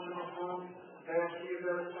they were to perform, they achieve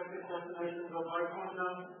their respective destinations of Vaikuntha,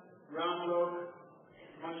 Ramlok,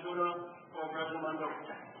 Mathura, or Brajamandal.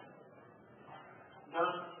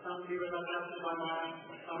 Thus, some jivas are captured by Maya,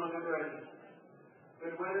 some are liberated.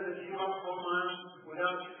 But whether the jiva or Maya,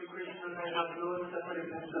 without Shri Krishna, they have no separate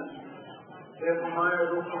existence. Therefore, Maya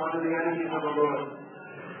is also one of the energies of the Lord.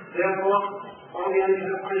 Therefore, all the energies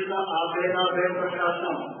of Krishna are Veda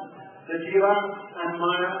Prakasham. The jiva and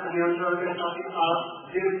Maya and the Antaragya Shakti are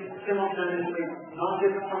simultaneously, not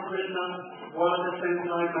different from Krishna, while at the same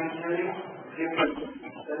time maintaining difference.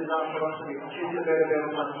 That is our philosophy.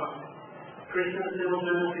 Krishna is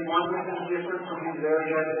simultaneously one with and different from his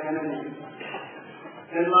variegated energies.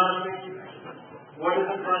 Then lastly, what is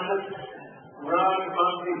the process? Rag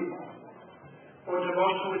Bhakti, or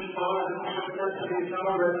devotion which follows the footsteps of the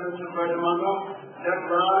eternal residents of Brajamandal. That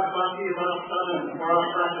Rag Bhakti is our sadhana, or our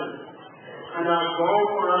practice. And our goal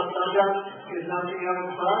for our sadhana is nothing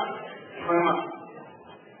else but prema.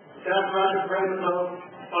 That Raga Prema is of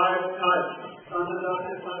 5 types.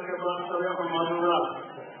 Sandhadasya, Sankha, Bhaktavya, or Madhura.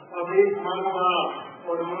 Of these, Madhura,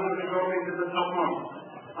 or the moon of the gopis, is the topmost.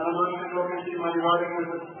 And amongst the gopis, Srimad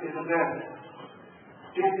is the best.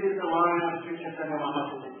 This is the line of Sri Chaitanya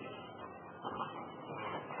Mahaprabhu.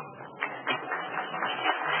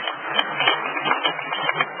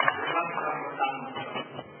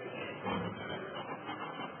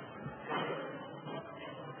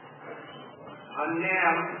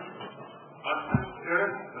 अन्यम अर्थम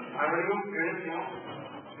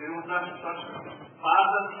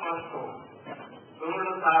पादन स्पर्शो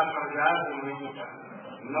पूर्णता प्रजात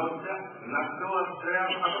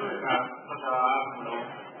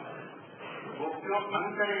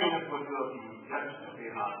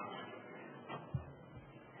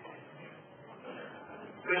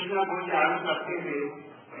कृष्ण को ध्यान करते हुए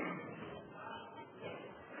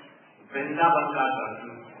वृंदावन का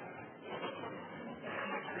दर्शन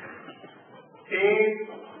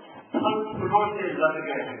फूलों से लग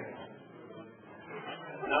गए हैं।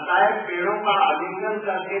 लताएं पेड़ों का आलिंगन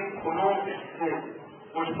करके फूलों से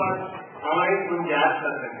उस पर हमारी गुंजाइश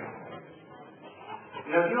कर रहे हैं।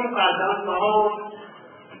 नदियों का जल बहुत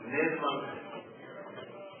निर्मल है।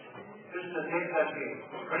 कृष्ण देख करके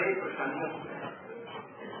बड़े प्रसन्न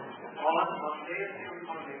और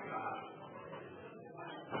देख रहा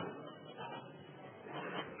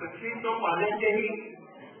पृथ्वी तो पहले से ही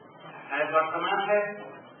है, वर्तमान है,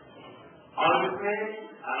 और उसमें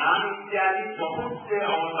राम इत्यादि बहुत से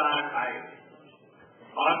अवतार आए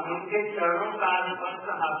और उनके चरणों का स्पर्श,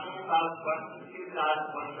 हाथों का स्पर्श, सिर का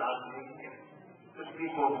स्पर्श आदमी पृथ्वी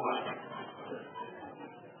को हुआ।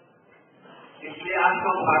 इसलिए आज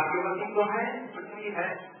तो भाग्यवती तो है, पृथ्वी है,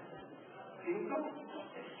 किंतु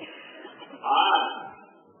आज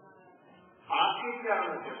आपके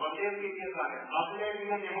चरणों से बदेव के लिए कर रहे, अपने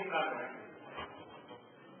लिए नहीं कर रहे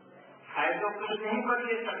है तो कुछ नहीं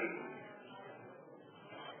बदले सभी,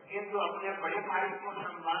 किंतु अपने बड़े भाई को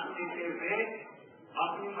सम्मान देते हुए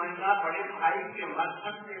अपनी महिला बड़े भाई के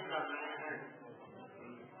मस्तक से कर रहे हैं।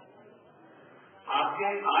 आपके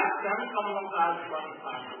आज चरण कमलों का स्पर्श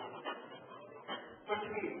कुछ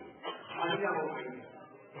भी धन्य हो गई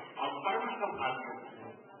और परम सौभाग्य।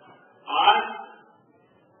 आज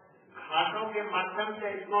घाटों के माध्यम से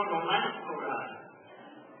इसको रोमांच हो रहा है।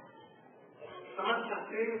 समझ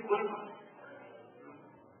सकते हैं कुल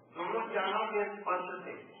दोनों चरणों के स्पर्श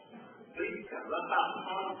से लता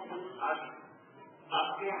और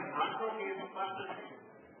आपके हाथों के स्पर्श से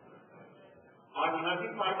और नदी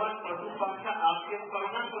पर्वत पशु पक्षी आपके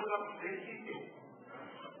पर्वत को सब प्रेषी थे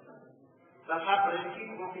तथा प्रेषी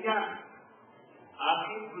गोपियां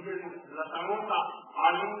आपकी मुझे लताओं का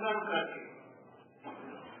आलिंगन करके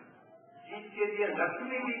जिसके लिए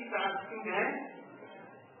लक्ष्मी भी प्राप्ति है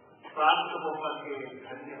प्राप्त होकर के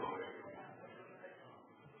धन्य हो गए।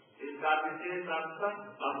 इसका विशेष अर्थ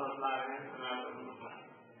अब बतला रहे हैं सनातन धर्म।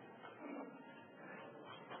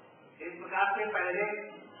 इस प्रकार से पहले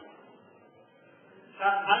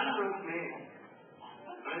साधारण रूप में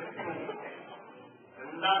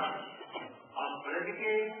वृंदावन और ब्रज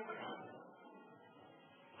के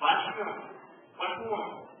वासियों, पशुओं,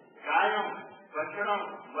 गाय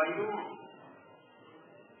वायु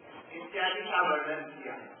इत्यादि का वर्णन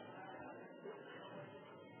किया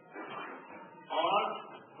और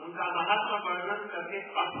उनका महत्व वर्णन करके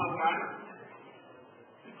अब भगवान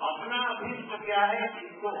अपना अभीष्ट क्या है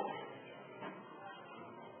इसको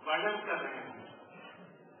वर्णन कर रहे हैं।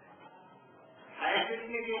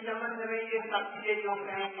 कृष्ण के संबंध में ये सब चीजें जो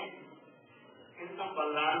कहेंगे इनको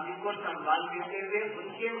बलराम जी को सम्मान देते हुए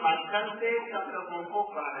उनके माध्यम से सब लोगों को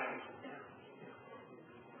कह रहे हैं।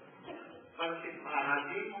 पर महाराज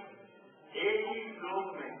जी एक ही श्लोक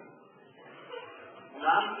में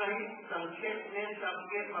नाम सहित संक्षेप में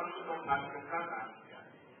सबके प्रमुख भाष्य का काम किया।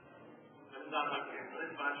 वृंदावन के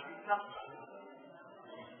ब्रजवासी सब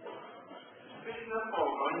कृष्ण को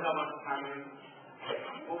गौरवस्था में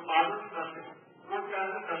वो पालन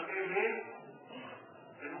करते हुए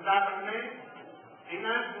वृंदावन में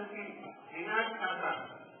बिना झूठी बिना छाता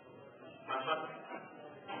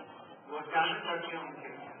वो चाल करके उनके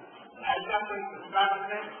ऐसा कोई वृंदावन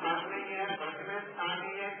में स्थान नहीं है, ब्रज में स्थान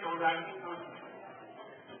नहीं है, चौरासी को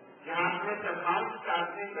जहाँ अपने सद्भाव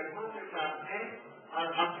चाहते बैठों से चाहते और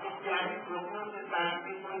भक्त इत्यादि लोगों से चाहते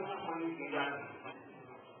कोई लीला नहीं।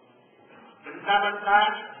 वृंदावन का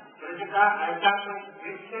ब्रज का ऐसा कोई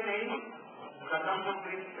वृक्ष नहीं, कदम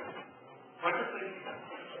वृक्ष, वट वृक्ष,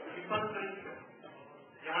 पीपल वृक्ष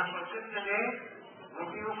जहाँ प्रसिद्ध है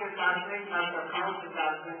गोपियों के साथ में या सखाओं के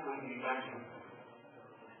साथ में कोई लीला नहीं।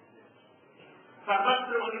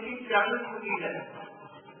 सर्वत्र उनकी चरण पूरी है।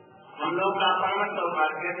 हम लोग का परम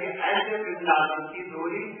सौभाग्य है कि ऐसे वृंदावन की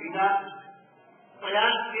डोरी बिना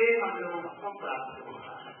प्रयास के हम लोगों को प्राप्त हो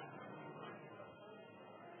रहा है।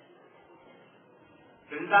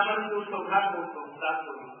 वृंदावन को शोभा को शोभता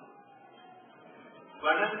को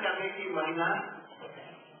वर्णन करने की महिमा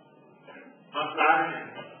बता है,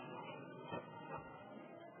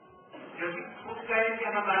 क्योंकि खुद कहे कि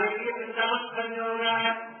हमारे लिए वृंदावन धन्य हो रहा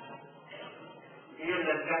है, ये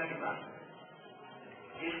लज्जा की बात है।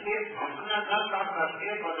 इसलिए अपना घर का करके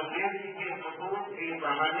बलदेव जी के प्रभु के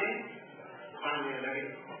बहाने पढ़ने लगे।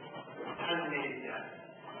 धन्य जाए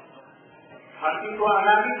भक्ति को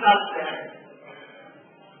आगामी काल से है,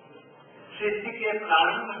 सृष्टि के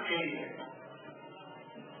प्रारंभ से ही है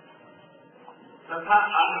तथा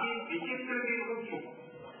आपकी विचित्र विभूति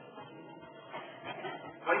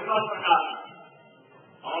वैभव प्रकाश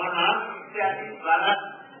और नाम इत्यादि द्वारा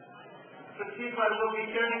पृथ्वी पर वो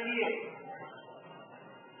विचरण किए।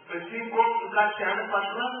 पृथ्वी को उनका चरण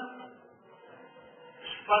पद्म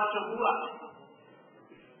स्पर्श हुआ।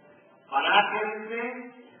 महाराज के रूप में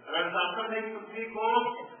रघुनाथन ने पृथ्वी को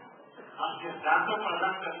अपने दांतों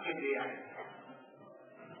प्रदान करके दिया है।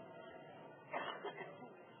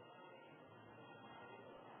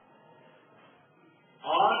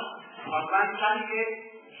 और भगवान का ये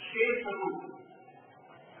शेष रूप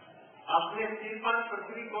अपने सिर पर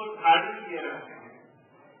पृथ्वी को धारण किए रहते हैं,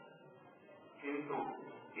 किंतु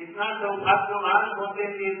इतना सौभाग्यवान होते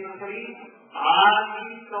हुए पृथ्वी आज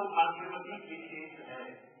ही सौभाग्यवती विशेष है।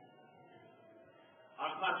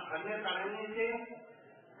 अर्थात धन्य करने से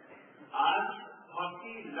आज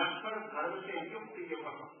भक्ति लक्षण धर्म से युक्त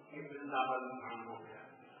ये वृंदावन धाम हो गया।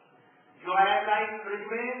 जो आएगा इस ब्रज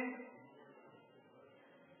में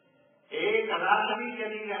एक रात भी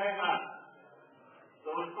यदि रहेगा तो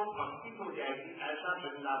उसको भक्ति हो जाएगी, ऐसा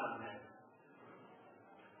वृंदावन है।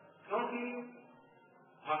 क्योंकि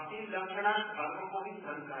भक्ति लक्षणा धर्म को भी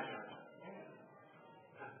धर्म कहा जाता है।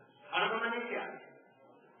 धर्म मैंने क्या?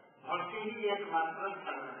 भक्ति ही एकमात्र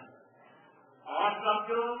धर्म है और सब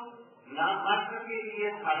जो नाम मात्र के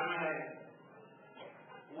लिए धर्म है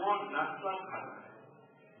वो नश्वर धर्म है।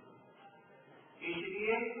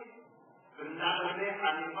 इसलिए वृंदावन में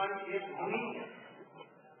आने पर ये भूमि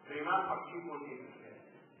प्रेमा भक्ति को देती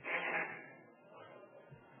है।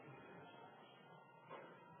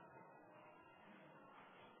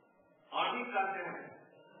 और भी कहते हैं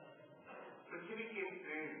पृथ्वी के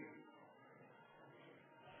प्रेम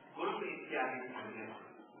गुरु इत्यादि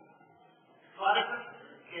स्वर्ग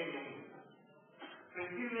के नहीं,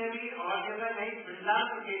 पृथ्वी में भी और जगह नहीं,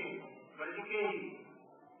 वृंदावन के ही ब्रज के ही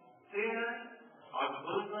तृण और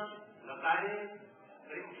गुरु लताएं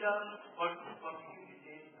वृक्ष पशु पक्षी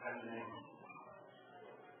विशेष धर्म है,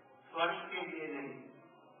 स्वर्ग के लिए नहीं।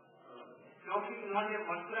 क्योंकि उन्होंने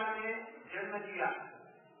मथुरा में जन्म लिया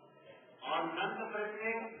और नंद ब्रज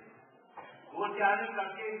में गोचारण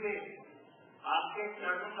करते हुए आपके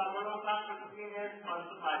चरण कमलों का पृथ्वी में स्पर्श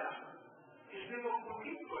पाया, इसलिए वो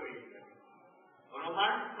खुशी हो रही है,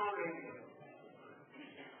 रोमांच हो रही है,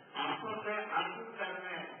 आंखों से आंसू कर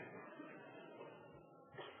रहे हैं।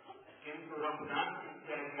 किंतु रघुनाथ जी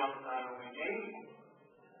के अवतारों में नहीं,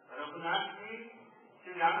 रघुनाथ जी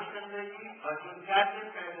श्री रामचंद्र जी अयोध्या से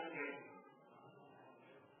पैदल गए,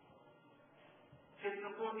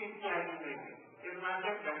 चित्रकूट इत्यादि में गए, फिर वहां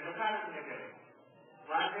से गंडकार में गए,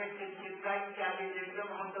 वहां से चित्रा इत्यादि एकदम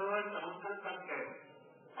होते समुद्र तक गए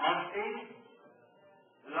और फिर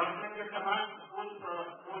लौटने के समान पुल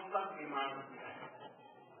पर बीमार हो गया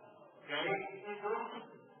गए इतनी दूर,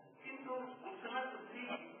 किंतु उस समय उसकी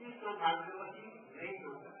इतनी सौभाग्यवती नहीं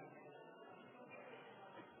हो सकी।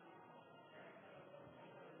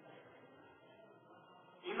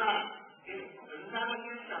 वृंदावन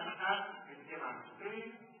के संसार विद्यमान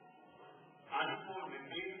आदिपुर में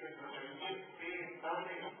पेड़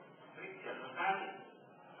पौधे वृक्ष लताएं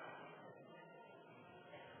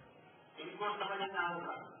इनको समझना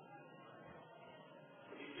होगा।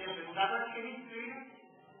 इसलिए वृंदावन के ही पेड़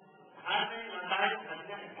हर में लताएं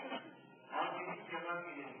सज्जन और किसी जगह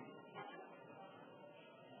की नहीं।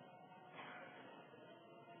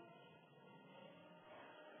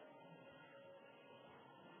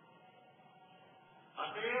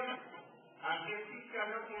 अतएव आकृति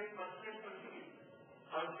चरणों के पक्षे पृथ्वी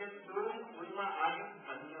और के सूर्य पूर्णिमा आदि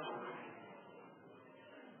धन्य हो गए।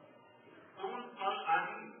 फूल और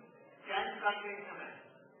आदि चयन करते समय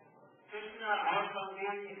कृष्ण और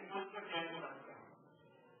संदेश ईश्वर को चयन करते हैं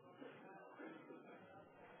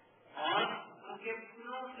और उनके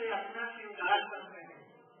फूलों से अपना श्रृंगार करते हैं।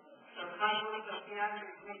 सखा को सखियां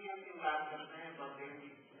कृष्ण के श्रृंगार करते हैं बलदेव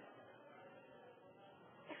जी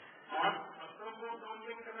और भक्तों को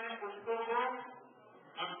तोड़ते समय उसको वो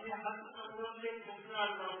अपने हस्त कमलों से कृष्ण और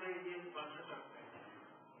बलदेव जी स्पर्श करते हैं।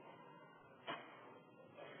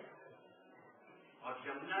 और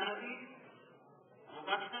यमुना नदी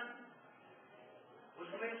गोवर्धन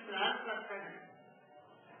उसमें स्नान करते हैं।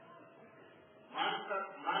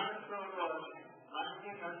 मानस सरोवर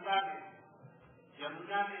में गंगा में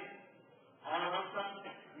यमुना में और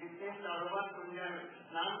जितने सरोवर कुंजा में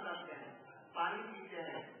स्नान करते हैं, पानी पीते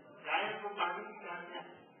हैं, गाय को पानी पिलाते हैं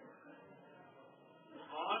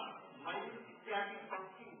और मयूर इत्यादि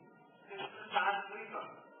पक्षी कृष्ण साथ मिलकर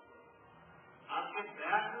आपके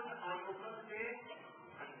प्रयास और ऊपर से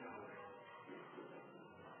धन्य हो गए।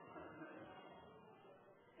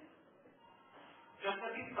 जब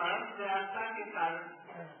कभी परम प्रयासता के कारण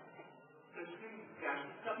कृष्ण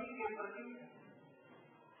सभी के प्रति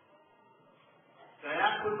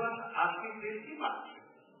दयापूर्वक आपकी दृष्टि पाती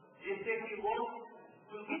जिससे कि वो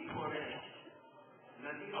सुखित हो रहे हैं।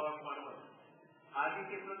 नदी और पर्वत आदि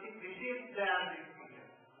के प्रति विशेष दया दृष्टि है,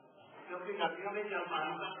 क्योंकि नदियों में जलपान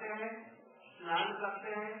करते हैं, स्नान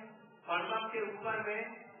करते हैं, पर्वत के ऊपर में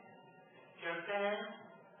चढ़ते हैं,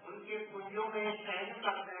 उनके कुंजों में शयन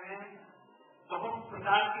करते हैं, बहुत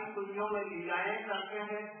प्रकार की कुंजों में लीलाएं करते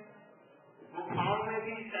हैं, गुफाओं में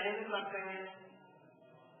भी शयन करते हैं,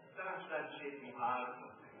 तरह तरह से विहार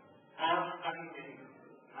करते हैं और कहीं नहीं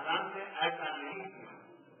आराम से ऐसा नहीं किया।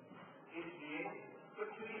 इसलिए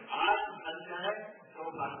पृथ्वी आज बन जाए तो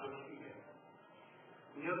भाग्यवती है।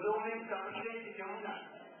 यदों में सर्वश्रेष्ठ यमुना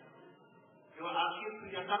जो आपकी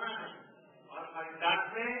प्रियतमा है और हरिदास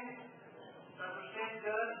में सर्वश्रेष्ठ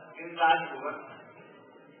गिरिराज गोवर्धन।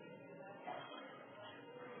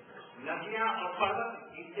 नदियां और पर्वत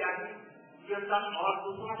इत्यादि ये सब और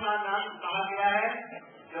दूसरों का नाम कहा गया है,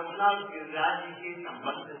 यमुना और गिरिराज जी के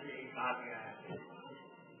संबंध से कहा गया है।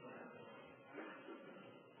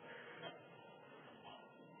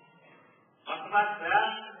 अथवा दया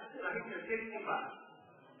सही प्रत्येक की बात,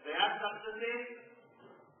 दया शब्द से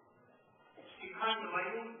शिखंड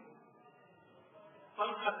मयूर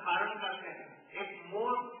पंख धारण करते हैं, एक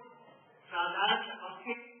मोर साधारण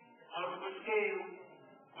पक्षी और उसके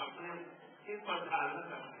अपने सिर पर धारण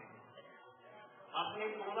करते हैं, अपने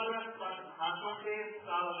कोमल हाथों से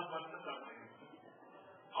स्पर्श करते हैं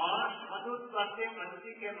और मधुर करते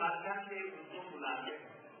बंसी के माध्यम से उनको बुलाते हैं।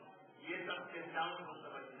 ये सब चेष्टाओं को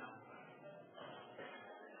समझना होता है।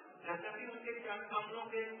 यद्यपि उनके चरण कमलों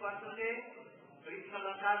के स्पर्श से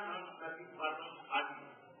वृक्षलता नदी पर्वत आदि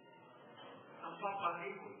संभव पर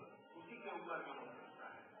नहीं होगा, उसी के ऊपर हो सकता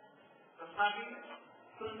है। तथापि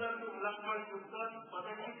सुंदर लक्ष्मण युक्त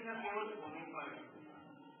पदचित न केवल भूमि पर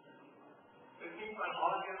पृथ्वी पर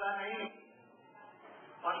और जगह नहीं,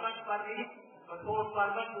 पर्वत पर भी कठोर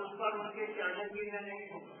पर्वत उस पर उनके चढ़ने की नहीं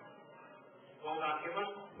होगा, केवल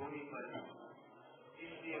भूमि पर।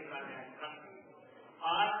 इसलिए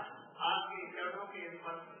आज आपके चरणों के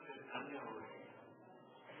स्पर्श से धन्य हो गए।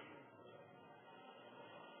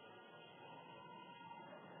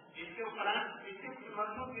 इसके उपरांत विशिष्ट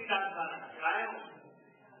मधुर की गायों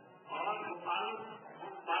और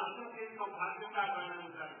गोपालों के सौभाग्य का वर्णन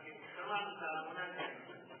करके क्रमानुसार होना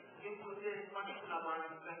चाहिए, किंतु उसे स्पष्ट का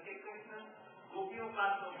वर्णन करके कृष्ण गोपियों का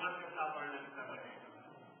सौभाग्य का वर्णन कर रहे हैं।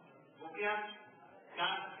 गोपियां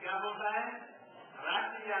क्या होता है?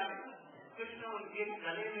 रात्रि जाने कृष्ण उनके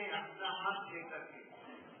गले में अपना हाथ लेकर के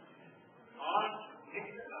और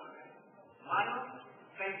नृत्य कर रहे हैं। मानो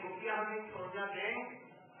कई गोपियां हमें सोचा दें,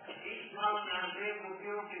 इस भावना से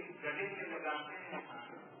गोपियों के गले से लगाते हैं।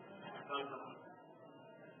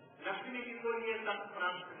 लक्ष्मी जी को ये तक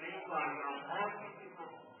प्राप्त नहीं हुआ और किसी को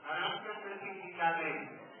आराम का प्रति टीका गई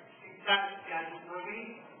शिक्षा इत्यादि को भी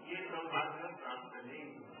ये सौभाग्य प्राप्त नहीं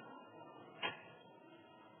हुआ।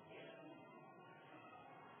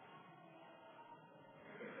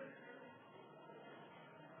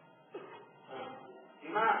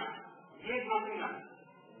 ये गोपियां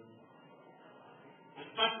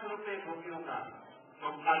स्पष्ट रूप से गोपियों का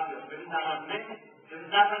सौभाग्य वृंदावन में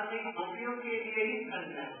गोपियों के लिए ही धन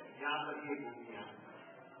है। यहाँ पर ये गोपियां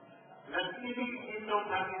लक्ष्मी भी इसी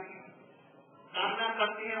सौभाग्य की कामना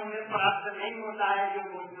करती है, उन्हें प्राप्त नहीं होता है जो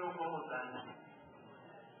गोपियों को होता है।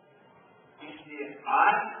 इसलिए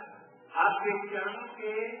आज आपके चरणों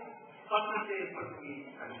के पत्र से पत्नी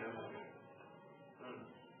करने होगी।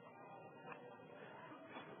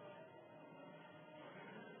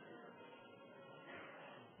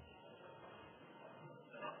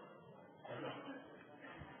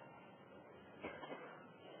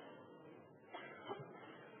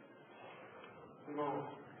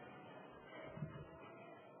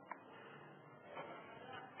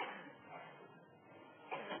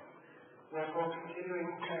 Therefore, continuing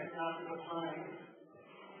to chant Nasa Goswami,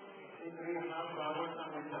 in 3.5 hours on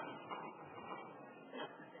the Dham.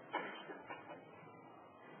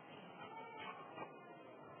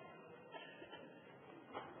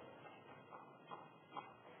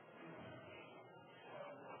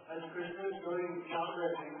 As Krishna is going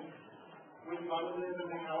celebrating with Bhaktivedanta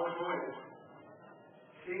and the coward boys,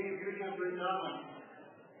 seeing the beauty of Vrindavan,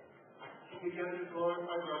 he began to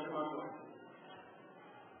glorify Vrindavan.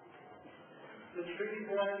 The trees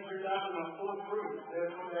there in Vrindavan are full of fruit,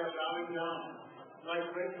 therefore they are bowing down, like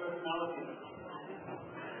great personalities.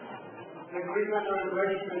 The creepers are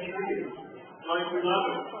embracing the trees, like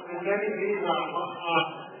Vrindavan, and many bees are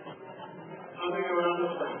humming around the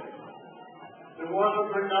place. The water of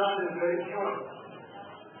Vrindavan is very pure.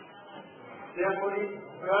 Therefore, the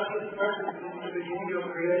earth is present since the beginning of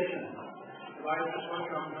creation.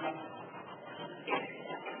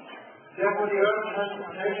 Therefore, the earth has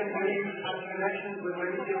taken many connections with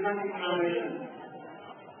many different incarnations.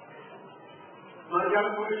 Maharaj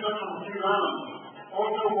Sriram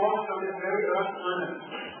also walks on this very earth planet.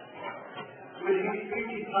 With his feet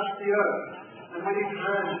he touched the earth, and with his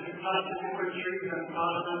hands he touched the different trees and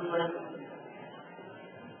plants and places.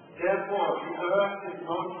 Therefore, the earth is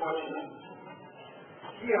most fortunate.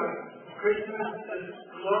 Here, Krishna is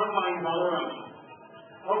glorifying Balaram.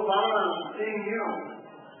 Oh Balaram, seeing you,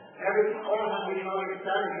 all have become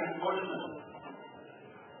ecstatic and fortunate.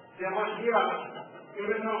 Therefore here,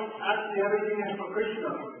 even though actually everything is for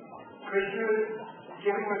Krishna, Krishna is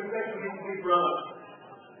giving respect to his big brother.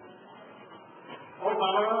 Oh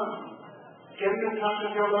Balaram, getting in touch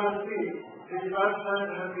with your lotus feet, this earth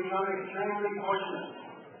planet has become extremely fortunate.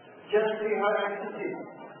 Just see her ecstasy.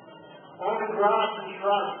 All the grass and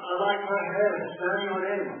shrubs are like her hair standing on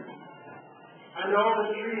end. And all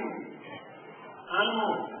the trees,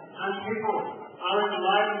 animals, and people are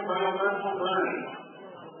enlightened by your merciful glance.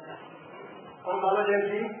 O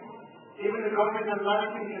Baladevi, even the gopis and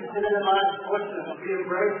Lakshmi consider their lives fortunate to be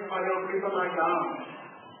embraced by your people-like arms.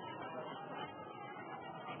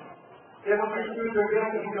 Therefore, Krishna is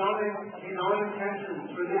revealing his own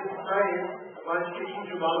intentions with this phrase by speaking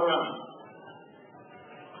to Balaram.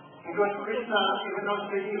 Because Krishna, even though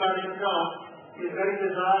speaking about himself, is very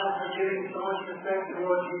desirous of giving so much respect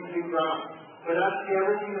towards his big brother. But actually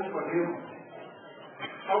everything is for him.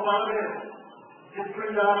 Oh Baladev, this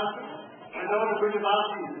Vrindavan and all the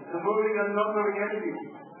Vrindavasis, the moving and non-moving entities,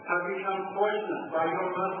 have become fortunate by your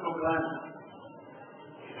merciful glance.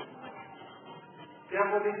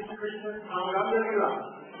 Therefore this is Krishna's Auranga Lila,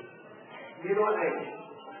 middle age,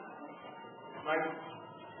 like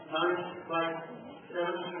 7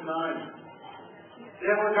 to 9.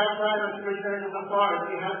 Therefore that time as Krishna is in the forest,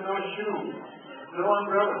 he has no shoes, no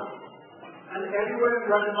umbrella. And everywhere in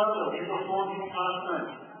Vrindavan he performs his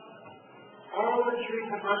pastimes. All the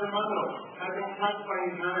trees of Vrindavan have been touched by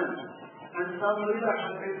his hand, and some lila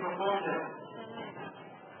has been performed there.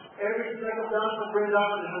 Every step of dance of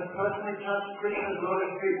Vrindavan has personally touched Krishna's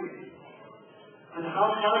lotus feet. And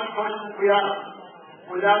how fortunate we are!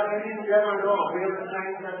 Without any endeavor at all, we have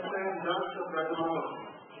attained that same dance of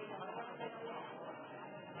Vrindavan.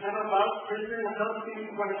 And about Krishna is not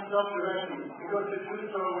speaking for himself directly, because to do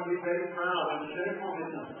so would be very proud and shameful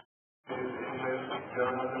business.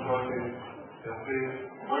 that please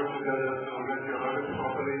work together to get your luggage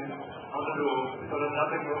properly on the road so that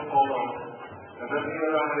nothing will fall off. And when we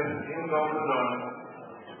arrive in Vrindavan,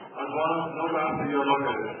 advance no time to your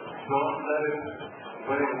luggage. Don't let it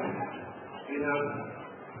wait. We have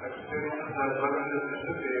experienced that luggages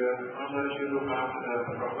disappear unless you look after them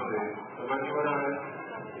properly. So when you arrive,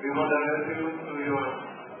 we will direct you to your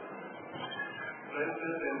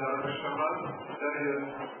places in the ashramas, various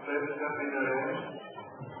places have been arranged.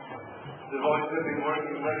 The boys have been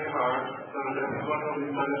working very hard so that everyone will be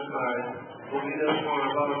satisfied. We'll be there for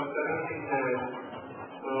about 17 days.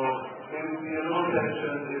 So please be a little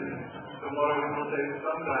patient if tomorrow it will take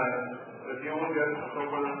some time, but you will get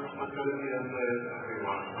proper facility and place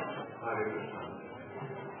everyone. Hare Krishna.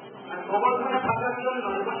 And Govardhana থাকার জন্য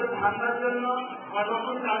এবছর ঠান্ডার জন্য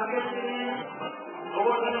নতুন কাজের দিনে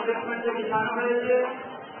গোবর্ধন বেসমেন্টে বিছানো হয়েছে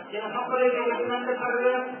যে সকলে এই বেসমেন্টে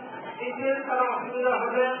থাকবে শীতের তারা অসুবিধা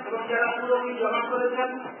হবে এবং যারা পুরোপুরি জমা করেছেন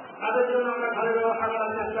তাদের জন্য আমরা ঘরের ব্যবস্থা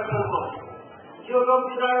করার চেষ্টা করব। जो लोग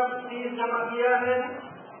फीस जमा किया है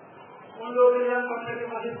उन लोगों के लिए हम करने की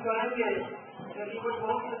कोशिश करेंगे क्योंकि कुछ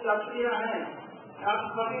बहुत सी यात्रियां हैं आप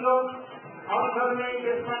सभी लोग हर घर में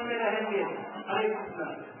बेसमेंट में रहेंगे। हरे कृष्ण।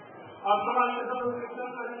 और समाज के सब लोग कीर्तन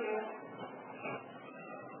करेंगे।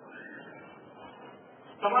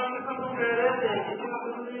 समाज के सब लोग कह रहे थे किसी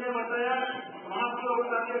गुरु जी ने बताया महाप्रभु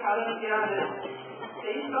के कारण क्या है।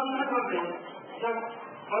 यही संदर्भ में जब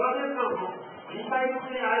बलदेव प्रभु ईसाई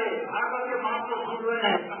से आए आकर के महाप्रभु भूल रहे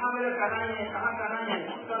हैं कहाँ मेरे कराई है कहाँ कराई है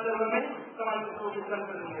इस संदर्भ में समाज के सब कीर्तन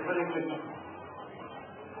करेंगे। हरे कृष्ण।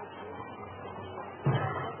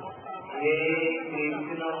 हे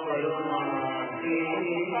कृष्ण करुणा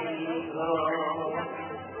दीनवत्वयोगेश्वर